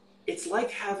it's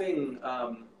like having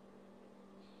no,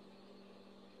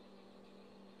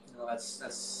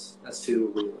 that's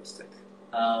too realistic.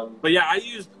 But yeah, I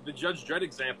used the Judge Dredd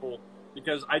example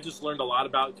because I just learned a lot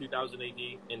about 2000 AD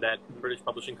in that British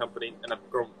publishing company, and I've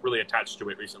grown really attached to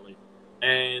it recently.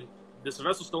 And the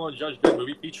Sylvester Stallone Judge Dredd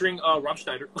movie featuring Rob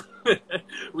Schneider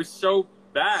was so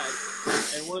bad,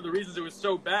 and one of the reasons it was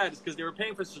so bad is because they were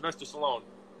paying for Sylvester Stallone.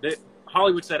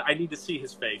 Hollywood said, I need to see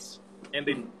his face, and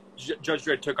Judge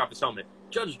Dredd took off his helmet.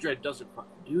 Judge Dredd doesn't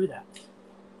fucking do that.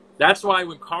 That's why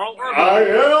when Carl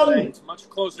Urban it's much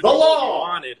closer to what we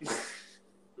wanted.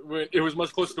 It was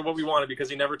much closer to what we wanted because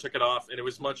he never took it off, and it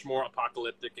was much more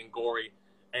apocalyptic and gory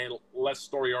and less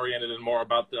story-oriented and more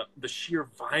about the sheer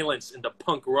violence in the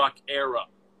punk rock era,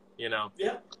 you know?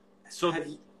 Yeah. So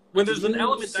when there's an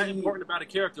element that important about a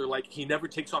character, like he never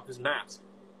takes off his mask,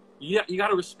 you got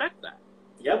to respect that.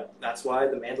 Yep, that's why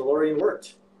The Mandalorian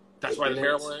worked. That's It why didn't-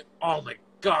 Maryland. Oh my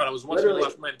god, I was watching it Literally-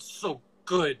 last night. It's so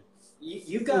good.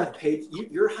 You've got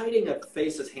you're hiding a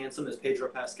face as handsome as Pedro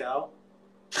Pascal.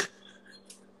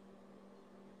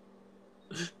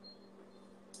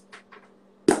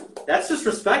 That's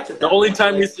disrespect. The only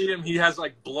time you see him, he has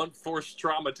like blunt force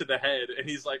trauma to the head, and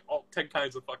he's like 10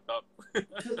 kinds of fucked up.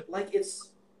 like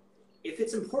if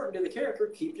it's important to the character,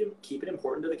 keep it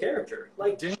important to the character.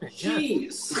 Like, Damn it,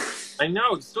 jeez. I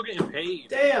know, he's still getting paid.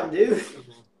 Damn, dude.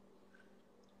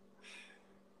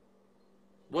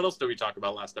 What else did we talk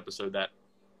about last episode that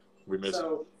we missed?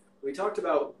 So we talked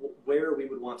about where we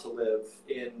would want to live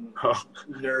in Oh.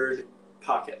 nerd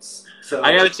pockets. So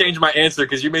I had to change my answer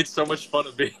because you made so much fun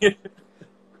of me.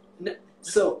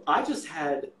 So I just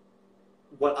had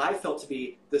what I felt to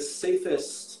be the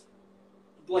safest,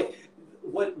 like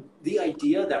what the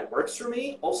idea that works for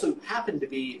me also happened to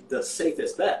be the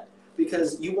safest bet,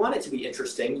 because you want it to be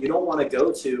interesting. You don't want to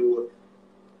go to,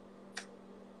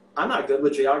 I'm not good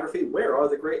with geography. Where are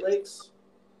the Great Lakes?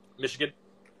 Michigan.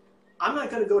 I'm not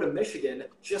going to go to Michigan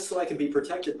just so I can be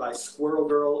protected by Squirrel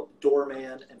Girl,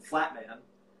 Doorman, and Flatman.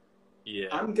 Yeah.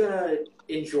 I'm going to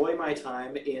enjoy my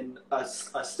time in a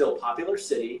still popular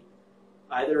city,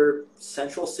 either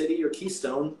Central City or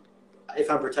Keystone, if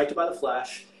I'm protected by the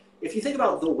Flash. If you think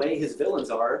about the way his villains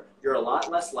are, you're a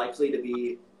lot less likely to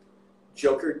be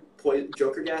Joker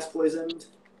gas poisoned.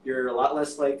 You're a lot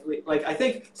less likely... Like, I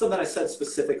think something I said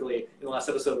specifically in the last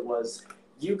episode was,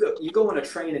 you go on a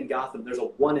train in Gotham, there's a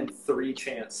 1 in 3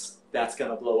 chance that's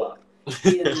going to blow up.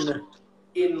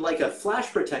 In like a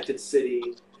Flash-protected city,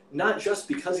 not just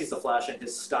because he's the Flash and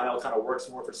his style kind of works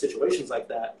more for situations like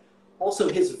that, also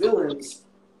his villains,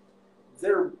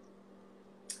 they're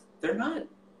not...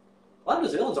 A lot of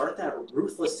his villains aren't that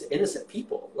ruthless to innocent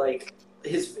people. Like,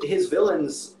 his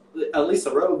villains, at least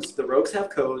the rogues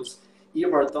have codes.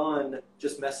 Eobard Thawne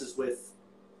just messes with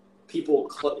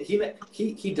people.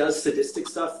 He does sadistic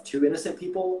stuff to innocent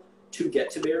people to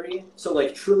get to Barry. So,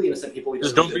 like, truly innocent people, he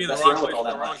Just doesn't don't be in the mess wrong around place with all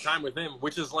at that the wrong much. time with him,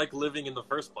 which is like living in the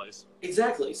first place.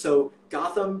 Exactly. So,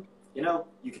 Gotham,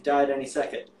 you could die at any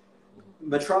second.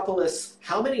 Metropolis,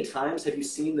 how many times have you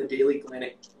seen the Daily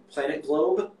Planet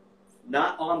globe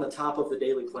not on the top of the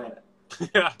Daily Planet?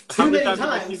 Yeah. Too many have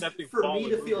I seen times that thing for fall me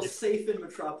in to feel movies? safe in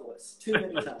Metropolis. Too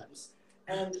many times.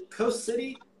 And Coast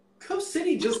City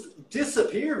just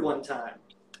disappeared one time.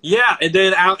 Yeah, and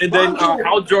then Bongo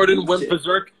Hal Jordan went moved it.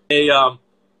 berserk. And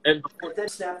And then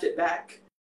snapped it back.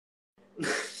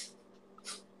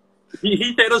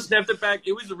 he Thanos snapped it back.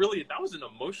 It was that was an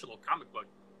emotional comic book.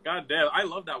 God damn, I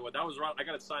love that one. That was Ron. I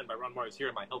got it signed by Ron Morris here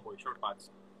in my Hellboy short box.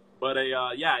 But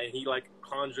yeah, he like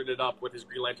conjured it up with his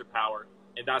Green Lantern power,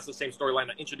 and that's the same storyline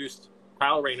that introduced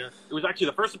Kyle Rayner. It was actually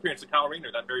the first appearance of Kyle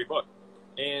Rayner, that very book.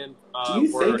 And Do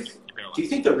you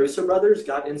think the Russo brothers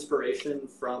got inspiration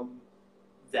from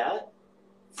that?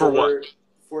 For what?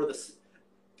 For the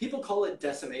people call it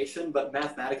decimation, but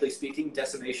mathematically speaking,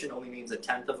 decimation only means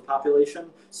 1/10 of the population.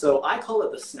 So I call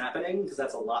it the snapping because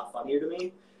that's a lot funnier to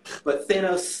me. But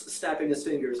Thanos snapping his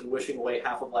fingers and wishing away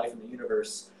half of life in the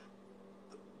universe,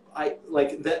 I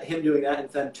like that. Him doing that, and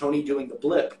then Tony doing the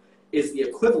blip is the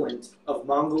equivalent of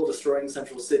Mongol destroying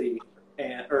Central City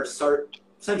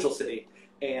Central City,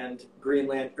 and Green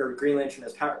Lantern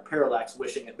as Parallax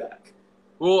wishing it back.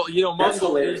 Well, That's Mongol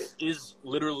hilarious. is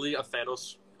literally a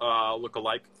Thanos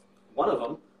look-alike. One of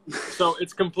them. So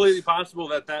it's completely possible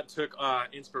that took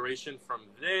inspiration from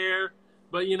there.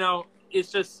 But,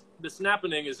 it's just, the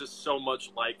snapping is just so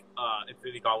much like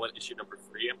Infinity Gauntlet issue number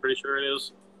 3, I'm pretty sure it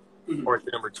is. Mhm. Or issue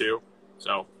number 2.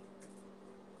 So.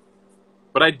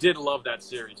 But I did love that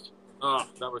series. Oh,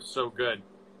 that was so good.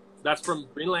 That's from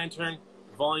Green Lantern,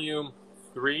 Volume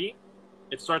 3.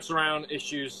 It starts around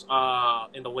issues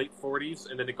in the late 40s,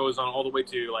 and then it goes on all the way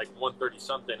to like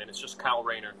 130-something, and it's just Kyle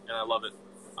Rayner, and I love it.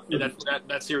 And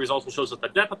that series also shows us the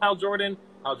death of Hal Jordan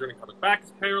coming back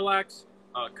as Parallax,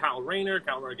 Kyle Rayner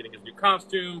getting his new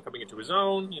costume, coming into his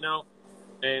own,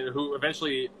 and who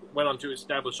eventually went on to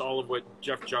establish all of what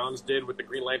Jeff Johns did with the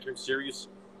Green Lantern series.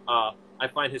 I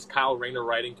find his Kyle Rayner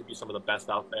writing to be some of the best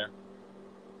out there.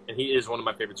 And he is one of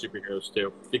my favorite superheroes,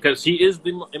 too. Because he is,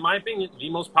 in my opinion, the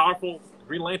most powerful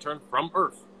Green Lantern from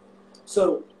Earth.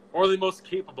 So, or the most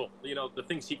capable, the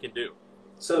things he can do.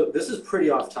 So this is pretty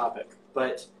off topic,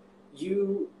 but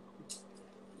you've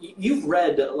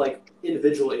read like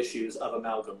individual issues of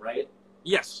Amalgam, right?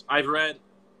 Yes, I've read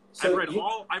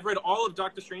all of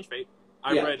Doctor Strange Fate.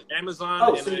 I've read Amazon,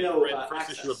 and I read the first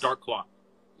issue of Dark Claw.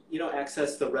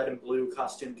 Access, the red and blue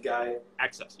costumed guy.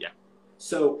 Access, yeah.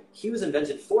 So he was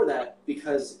invented for that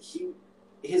because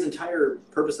his entire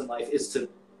purpose in life is to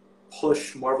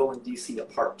push Marvel and DC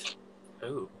apart.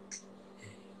 Oh.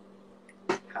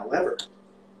 However,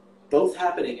 both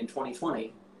happening in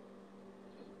 2020.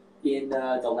 In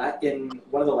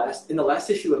the last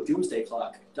issue of Doomsday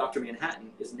Clock, Dr. Manhattan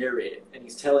is narrating, and he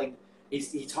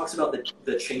talks about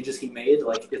the changes he made,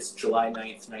 like it's July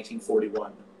 9th,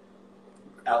 1941.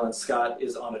 Alan Scott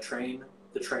is on a train.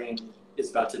 The train is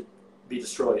about to be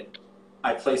destroyed.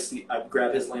 I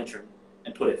grab his lantern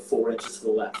and put it 4 inches to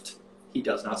the left. He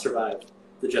does not survive.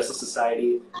 The Justice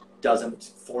Society doesn't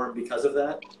form because of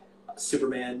that.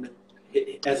 Superman,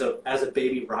 as a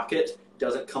baby rocket,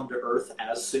 doesn't come to Earth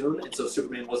as soon, and so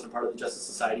Superman wasn't part of the Justice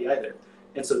Society either.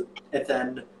 And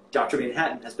then Dr.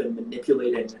 Manhattan has been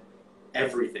manipulating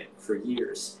everything for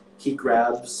years. He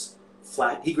grabs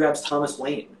Thomas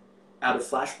Wayne out of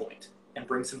Flashpoint and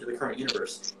brings him to the current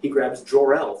universe. He grabs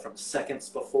Jor-El from seconds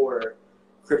before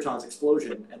Krypton's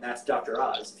explosion, and that's Dr.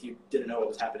 Oz, if you didn't know what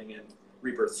was happening in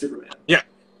Rebirth Superman. Yeah.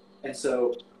 And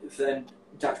so then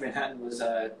Dr. Manhattan was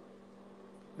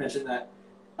mentioned that.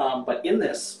 But in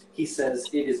this, he says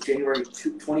it is January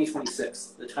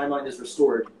 2026. The timeline is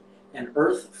restored, and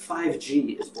Earth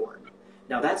 5G is born.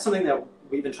 Now that's something that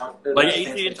we've been talking about. Like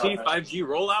AT&T 5G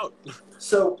rollout?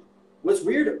 So what's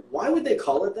weird, why would they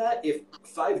call it that if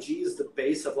 5G is the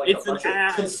base of like a bunch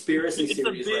of conspiracy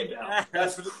theories right now?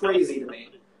 That's crazy to me.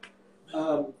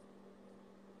 And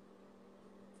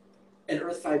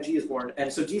Earth 5G is born.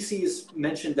 And so DC's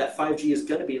mentioned that 5G is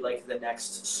going to be like the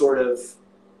next sort of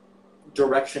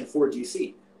direction for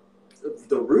DC.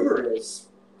 The rumor is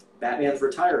Batman's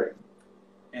retiring,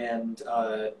 and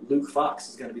Luke Fox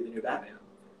is going to be the new Batman.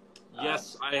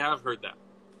 Yes, I have heard that.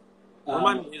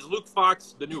 Remind me, is Luke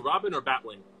Fox the new Robin or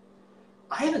Batwing?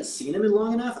 I haven't seen him in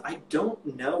long enough. I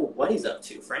don't know what he's up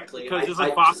to, frankly. I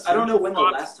don't know when the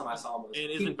last time I saw him was. And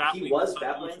isn't Batwing he was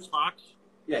Batwing? Fox?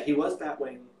 Yeah, he was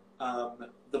Batwing.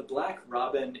 The Black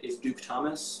Robin is Duke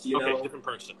Thomas. Do you know? Okay, different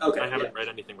person. Okay, I haven't read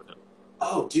anything with him.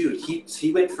 Oh, dude,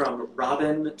 he went from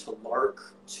Robin to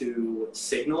Lark to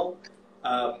Signal,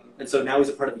 and so now he's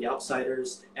a part of the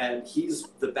Outsiders. And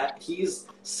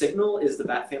Signal is the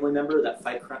Bat family member that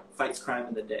fights crime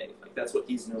in the day. Like that's what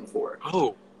he's known for.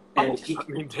 Oh, and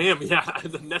damn, yeah,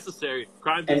 the necessary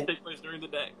crimes that take place during the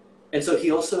day. And so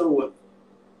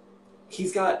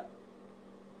he's got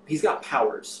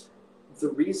powers. The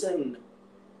reason,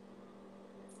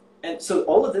 and so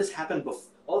all of this happened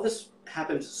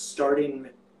starting,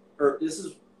 or this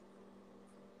is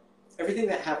everything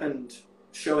that happened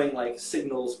showing like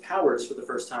Signal's powers for the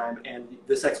first time, and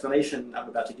this explanation I'm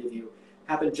about to give you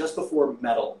happened just before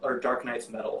Dark Knight's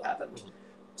Metal happened.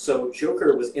 So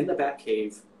Joker was in the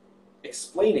Batcave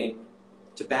explaining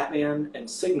to Batman and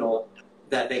Signal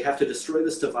that they have to destroy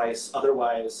this device,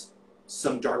 otherwise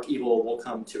some dark evil will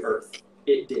come to Earth.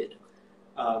 It did.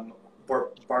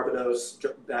 Barbados,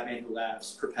 Batman Who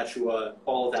Laughs, Perpetua,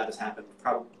 all of that has happened,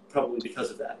 probably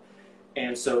because of that.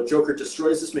 And so Joker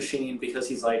destroys this machine because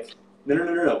he's like,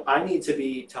 no, I need to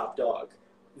be top dog.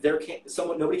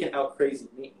 Nobody can out crazy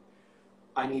me.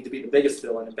 I need to be the biggest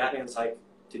villain. And Batman's like,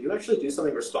 did you actually do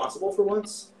something responsible for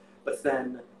once? But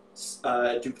then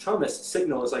Duke Thomas,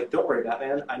 Signal, is like, don't worry,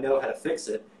 Batman, I know how to fix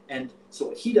it. And so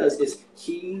what he does is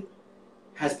he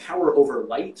has power over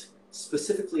light,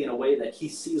 specifically in a way that he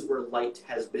sees where light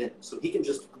has been. So he can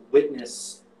just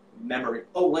witness memory.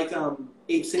 Oh, like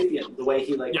Abe Sapien, the way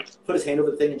he put his hand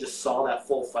over the thing and just saw that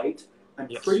full fight. I'm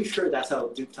pretty sure that's how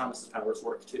Duke Thomas's powers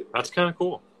work too. That's kind of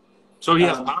cool. So he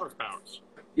has powers.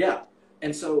 Yeah.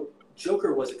 And so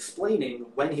Joker was explaining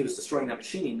when he was destroying that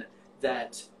machine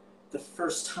that the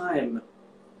first time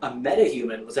a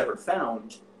metahuman was ever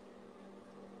found,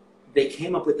 they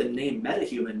came up with the name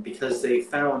metahuman because they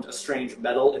found a strange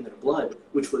metal in their blood,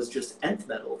 which was just nth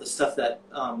metal, the stuff that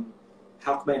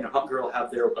Hawkman and Hawkgirl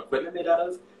have their equipment made out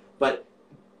of. But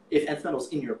if nth metal's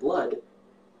in your blood,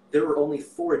 there were only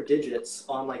 4 digits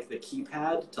on like the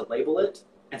keypad to label it,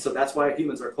 and so that's why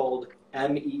humans are called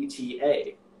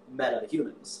META,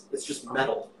 meta-humans. It's just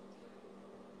metal.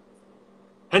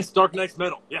 Hence Dark Knight's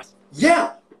Metal, yes.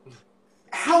 Yeah!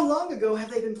 How long ago have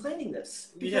they been planning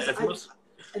this? Because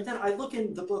and then I look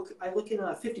in the book,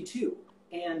 52,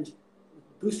 and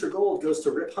Booster Gold goes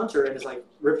to Rip Hunter and is like,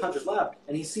 Rip Hunter's lab,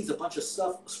 and he sees a bunch of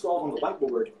stuff scrawled on the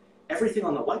whiteboard. Everything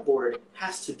on the whiteboard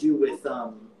has to do with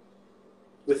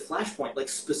Flashpoint, like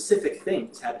specific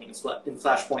things happening in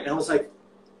Flashpoint. And I was like,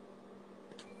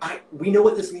 we know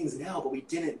what this means now, but we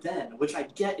didn't then, which I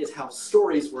get is how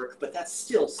stories work, but that's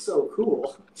still so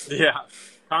cool. Yeah,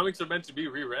 comics are meant to be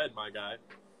reread, my guy.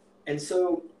 And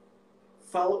so,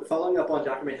 following up on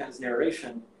Dr. Manhattan's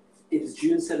narration, it is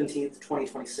June 17th,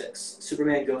 2026.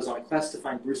 Superman goes on a quest to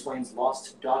find Bruce Wayne's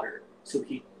lost daughter, so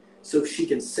so she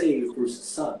can save Bruce's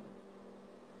son.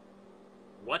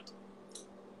 What?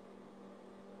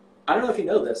 I don't know if you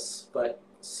know this, but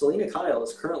Selena Kyle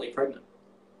is currently pregnant.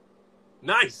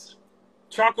 Nice.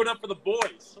 Chalk one up for the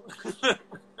boys.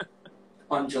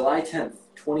 On July 10th,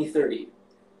 2030,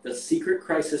 the Secret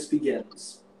Crisis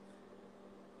begins.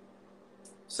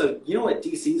 So, you know what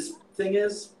DC's thing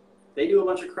is? They do a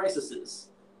bunch of crises.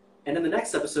 And in the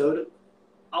next episode,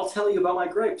 I'll tell you about my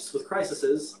gripes with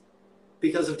crises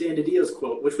because of Dan DiDio's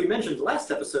quote, which we mentioned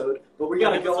last episode, but we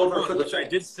got to go over for the which I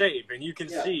did save, and you can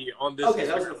see on this. Okay,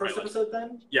 that was the first episode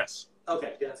then? Yes.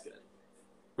 Okay, yeah, that's good.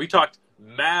 We talked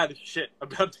mad shit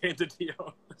about Dan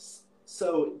DiDio.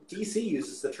 So DC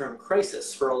uses the term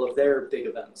crisis for all of their big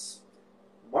events.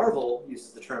 Marvel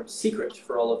uses the term secret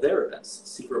for all of their events.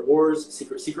 Secret Wars,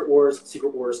 Secret Wars,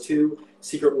 Secret Wars 2,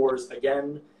 Secret Wars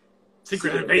again,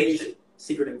 Secret Invasion,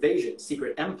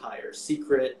 Secret Empire,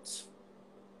 Secret...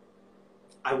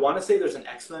 I want to say there's an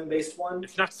X-Men based one.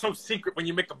 It's not so secret when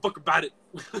you make a book about it.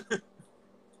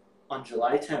 On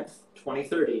July 10th,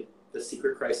 2030, the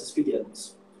Secret Crisis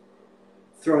begins.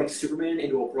 Throwing Superman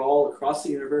into a brawl across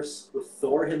the universe with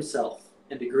Thor himself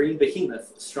and a green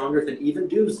behemoth stronger than even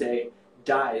Doomsday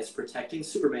dies protecting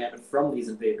Superman from these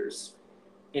invaders.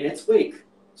 In its wake,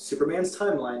 Superman's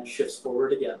timeline shifts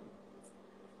forward again.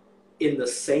 In the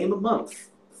same month,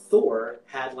 Thor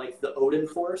had like the Odin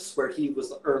Force, where he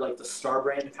was, or like the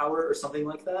Starbrand power or something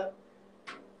like that.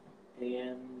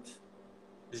 And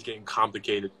This is getting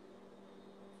complicated.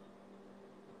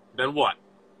 Then what?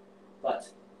 But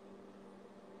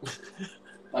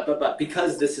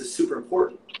because this is super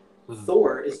important,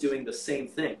 Thor is doing the same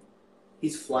thing.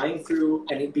 He's flying through,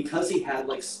 and because he had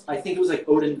like, I think it was like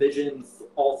Odin Vision,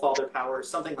 All-Father power,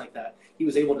 something like that. He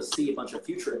was able to see a bunch of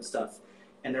future and stuff.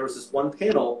 And there was this one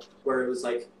panel where it was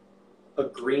like a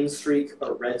green streak,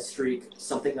 a red streak,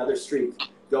 something other streak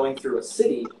going through a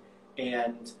city,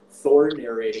 and Thor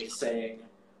narrating saying,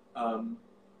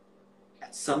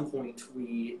 at some point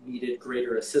we needed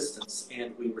greater assistance,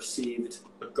 and we received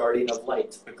a guardian of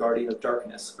light, a guardian of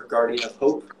darkness, a guardian of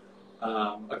hope,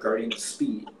 a guardian of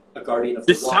speed, a guardian of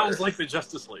the This water. sounds like the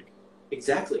Justice League.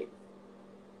 Exactly.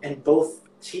 And both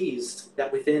teased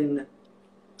that within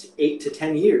 8 to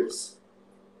 10 years,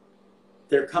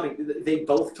 they're coming. They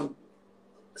both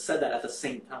said that at the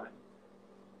same time.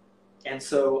 And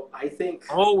so I think...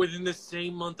 Oh, within the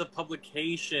same month of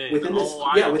publication. Within this,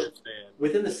 I understand.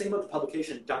 Within the same month of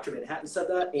publication, Dr. Manhattan said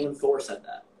that, and Thor said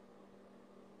that.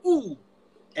 Ooh.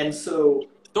 And so...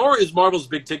 Thor is Marvel's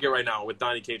big ticket right now with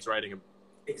Donny Cates writing him.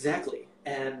 Exactly.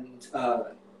 And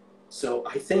so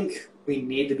I think we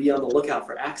need to be on the lookout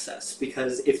for Access,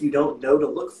 because if you don't know to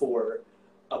look for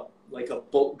a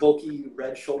bulky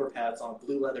red shoulder pads on a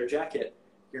blue leather jacket,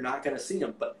 you're not going to see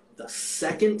them. But the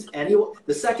second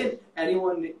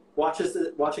anyone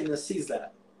watching this sees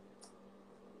that,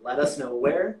 let us know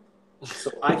where,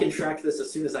 so I can track this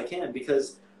as soon as I can,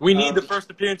 because we need the first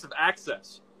appearance of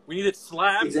Access. We need it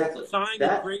slabbed, exactly. signed,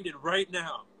 and graded right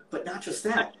now. But not just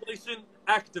that. Calculation,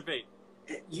 activate.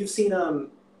 You've seen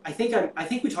I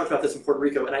think we talked about this in Puerto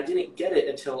Rico, and I didn't get it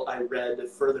until I read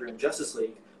further in Justice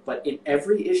League. But in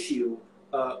every issue,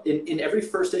 in every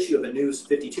first issue of a new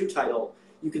 52 title,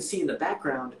 you can see in the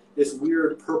background this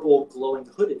weird purple glowing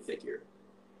hooded figure.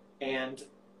 And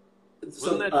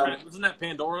so, wasn't that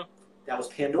Pandora? That was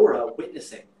Pandora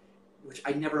witnessing, which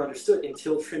I never understood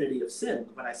until Trinity of Sin,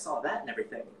 when I saw that and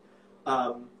everything.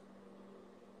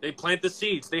 They plant the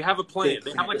seeds. They have a plan.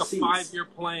 They have like a seeds. 5-year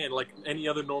plan, like any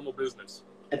other normal business.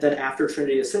 And then after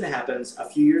Trinity of Sin happens, a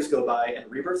few years go by and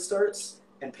Rebirth starts,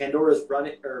 and Pandora's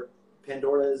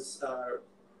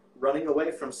running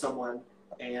away from someone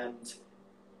and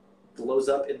blows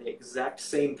up in the exact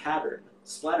same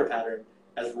splatter pattern,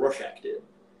 as Rorschach did.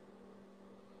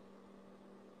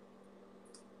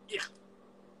 Yeah.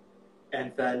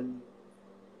 And then,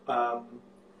 so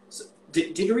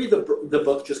did you read the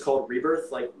book just called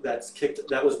Rebirth? Like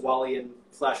that was Wally and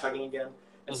Flash hugging again,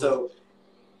 and so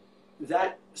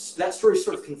that story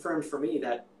sort of confirmed for me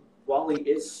that Wally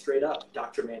is straight up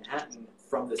Dr. Manhattan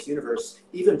from this universe.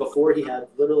 Even before he had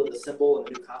literally the symbol and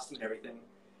the new costume and everything,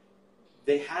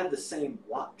 they had the same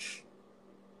watch.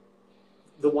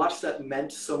 The watch that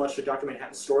meant so much to Dr.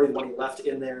 Manhattan's story, the one he left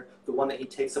in there, the one that he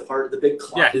takes apart, the big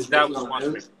clock. Yeah, his dad was a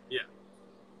watchmaker. Yeah.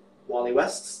 Wally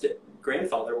West's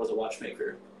grandfather was a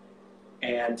watchmaker.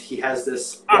 And he has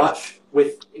this watch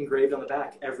with engraved on the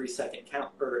back, every second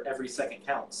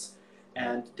counts.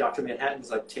 And Dr.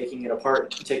 Manhattan's like taking a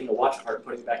watch apart and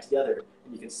putting it back together,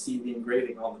 and you can see the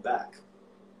engraving on the back.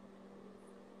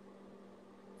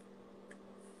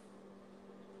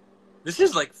 This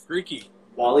is like freaky.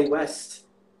 Wally West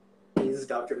is is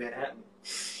Dr. Manhattan.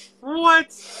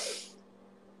 What?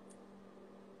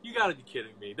 You gotta be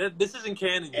kidding me. This isn't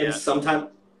canon yet. And sometimes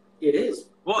it is.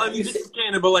 Well, I mean, this is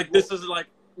canon, but like this is like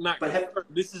not.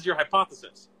 This is your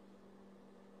hypothesis.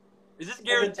 Is this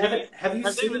guaranteed? Have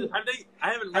you seen?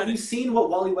 I haven't. Have you seen what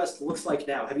Wally West looks like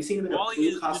now? Have you seen him in a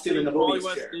blue costume in the Mobius chair? Wally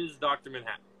West is Dr.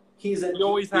 Manhattan. He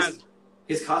always has.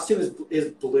 His costume is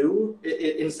blue.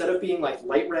 Instead of being like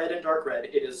light red and dark red,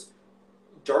 it is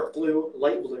dark blue,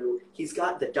 light blue. He's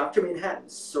got the Dr. Manhattan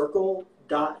circle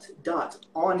dot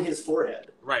on his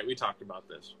forehead. Right, we talked about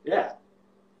this. Yeah.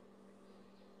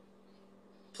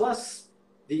 Plus,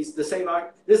 the same.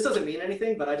 This doesn't mean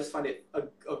anything, but I just find it a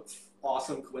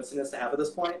awesome coincidence to have at this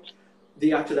point.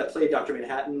 The actor that played Dr.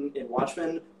 Manhattan in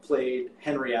Watchmen played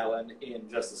Henry Allen in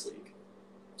Justice League.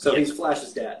 So he's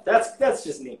Flash's dad. That's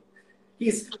just neat.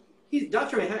 He's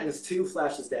Dr. Manhattan is two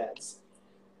Flash's dads.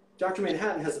 Dr.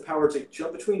 Manhattan has the power to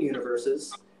jump between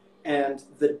universes, and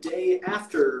the day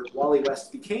after Wally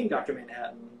West became Dr.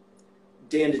 Manhattan,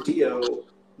 Dan DiDio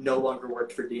no longer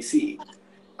worked for DC.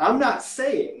 I'm not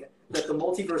saying that the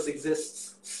multiverse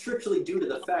exists strictly due to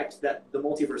the fact that the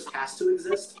multiverse has to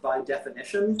exist by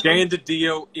definition. Dan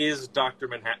DiDio is Dr.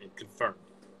 Manhattan, confirmed.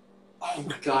 Oh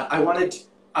my god, I want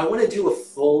to do a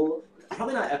full,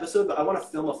 probably not episode, but I want to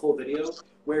film a full video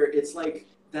where it's like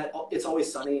that It's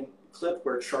Always Sunny clip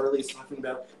where Charlie's talking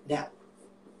about, now,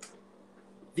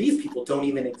 these people don't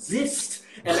even exist.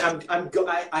 And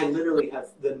I literally have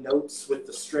the notes with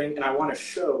the string, and I want to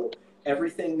show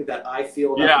everything that I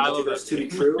feel about the multiverse to be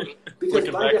true. Because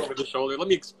looking back over the shoulder, let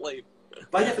me explain.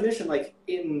 By definition, like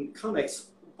in comics,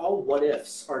 all what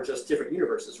ifs are just different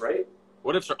universes, right?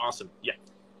 What ifs are awesome, yeah.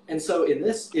 And so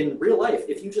in real life,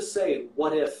 if you just say,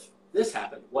 what if this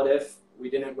happened? What if we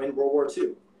didn't win World War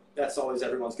II? That's always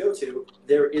everyone's go-to.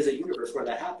 There is a universe where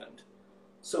that happened.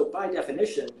 So by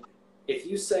definition, if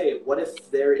you say, what if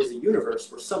there is a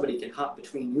universe where somebody can hop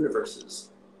between universes?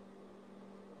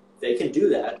 They can do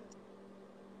that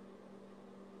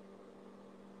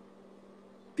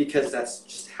because that's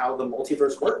just how the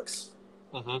multiverse works.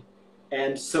 Mm-hmm.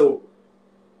 And so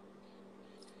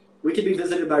we could be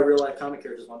visited by real-life comic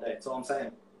characters one day. That's all I'm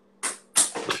saying.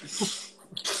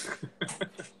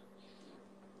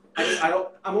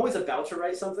 I'm always about to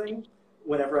write something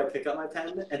whenever I pick up my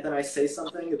pen, and then I say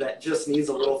something that just needs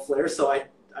a little flair, so I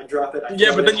drop it.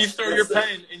 Yeah, but then you throw your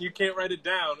pen, and you can't write it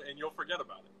down, and you'll forget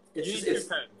about it. You need two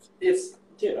pens.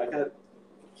 Dude,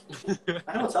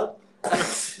 I know what's up.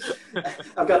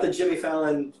 I've got the Jimmy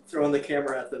Fallon throwing the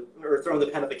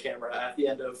pen at the camera at the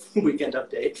end of Weekend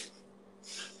Update.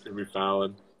 Jimmy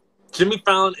Fallon. Jimmy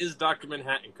Fallon is Dr.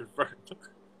 Manhattan, confirmed.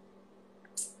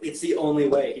 It's the only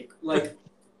way.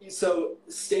 So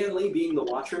Stan Lee being the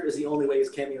Watcher is the only way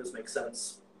his cameos make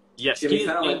sense. Yes, he's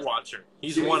the Watcher.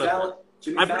 He's one of them.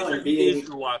 Jimmy Fallon being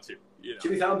Uatu. You know.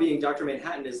 Jimmy Fallon being Dr.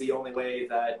 Manhattan is the only way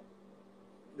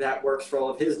that works for all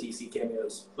of his DC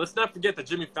cameos. Let's not forget that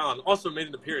Jimmy Fallon also made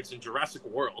an appearance in Jurassic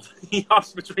World. He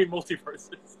hops between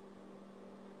multiverses.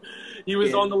 He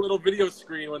was on the little video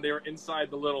screen when they were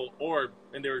inside the little orb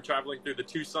and they were traveling through the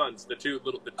two suns, the two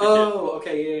kids.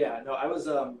 Okay, yeah. No, I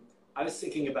was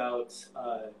thinking about.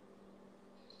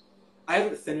 I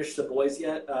haven't finished The Boys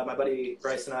yet. My buddy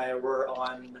Bryce and I were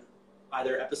on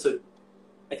either episode.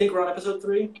 I think we're on episode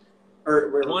 3.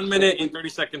 Or we're 1 minute and 30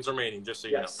 seconds remaining, just so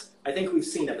you know. I think we've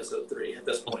seen episode 3 at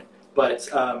this point. But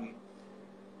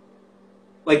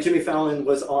like Jimmy Fallon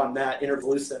was on that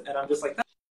Intervolucent, and I'm just like,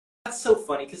 that's so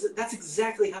funny because that's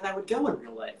exactly how that would go in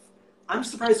real life. I'm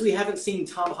surprised we haven't seen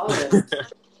Tom Holland,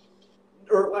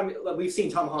 or I mean, we've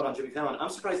seen Tom Holland on Jimmy Fallon. I'm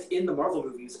surprised in the Marvel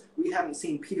movies we haven't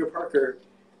seen Peter Parker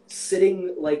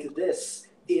sitting like this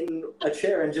in a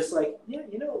chair and just like, yeah,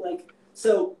 you know, like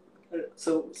so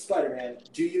Spider-Man,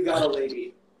 do you got a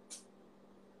lady?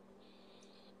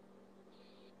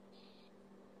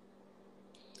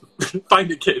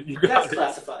 Find it, kid. You got That's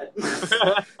classified.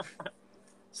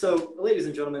 So, ladies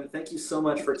and gentlemen, thank you so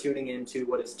much for tuning in to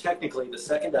what is technically the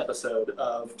second episode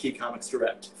of Key Comics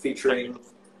Direct, featuring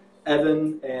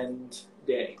Evan and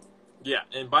Danny. Yeah,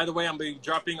 and by the way, I'm going to be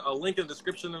dropping a link in the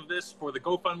description of this for the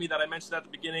GoFundMe that I mentioned at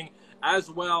the beginning, as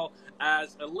well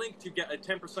as a link to get a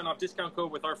 10% off discount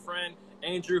code with our friend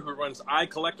Andrew, who runs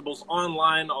iCollectibles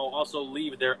online. I'll also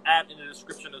leave their @ in the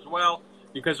description as well.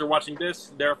 Because you're watching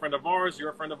this, they're a friend of ours, you're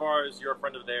a friend of ours, you're a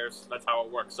friend of theirs. That's how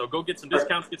it works. So go get some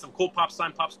discounts, get some cool pops,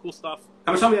 sign pops, cool stuff.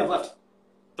 How much time do we have left?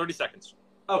 30 seconds.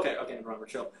 Okay, Robert,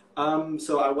 chill.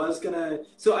 So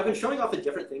I've been showing off a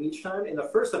different thing each time. In the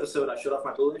first episode, I showed off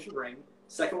my Blue Nation ring.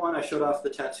 Second one, I showed off the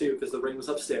tattoo because the ring was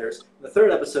upstairs. In the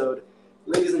third episode,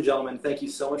 ladies and gentlemen, thank you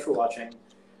so much for watching.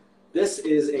 This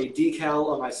is a decal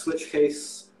on my Switch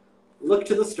case look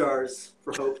to the stars,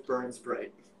 for hope burns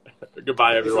bright. Goodbye, Thanks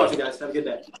for everyone. watching, guys. Have a good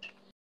day.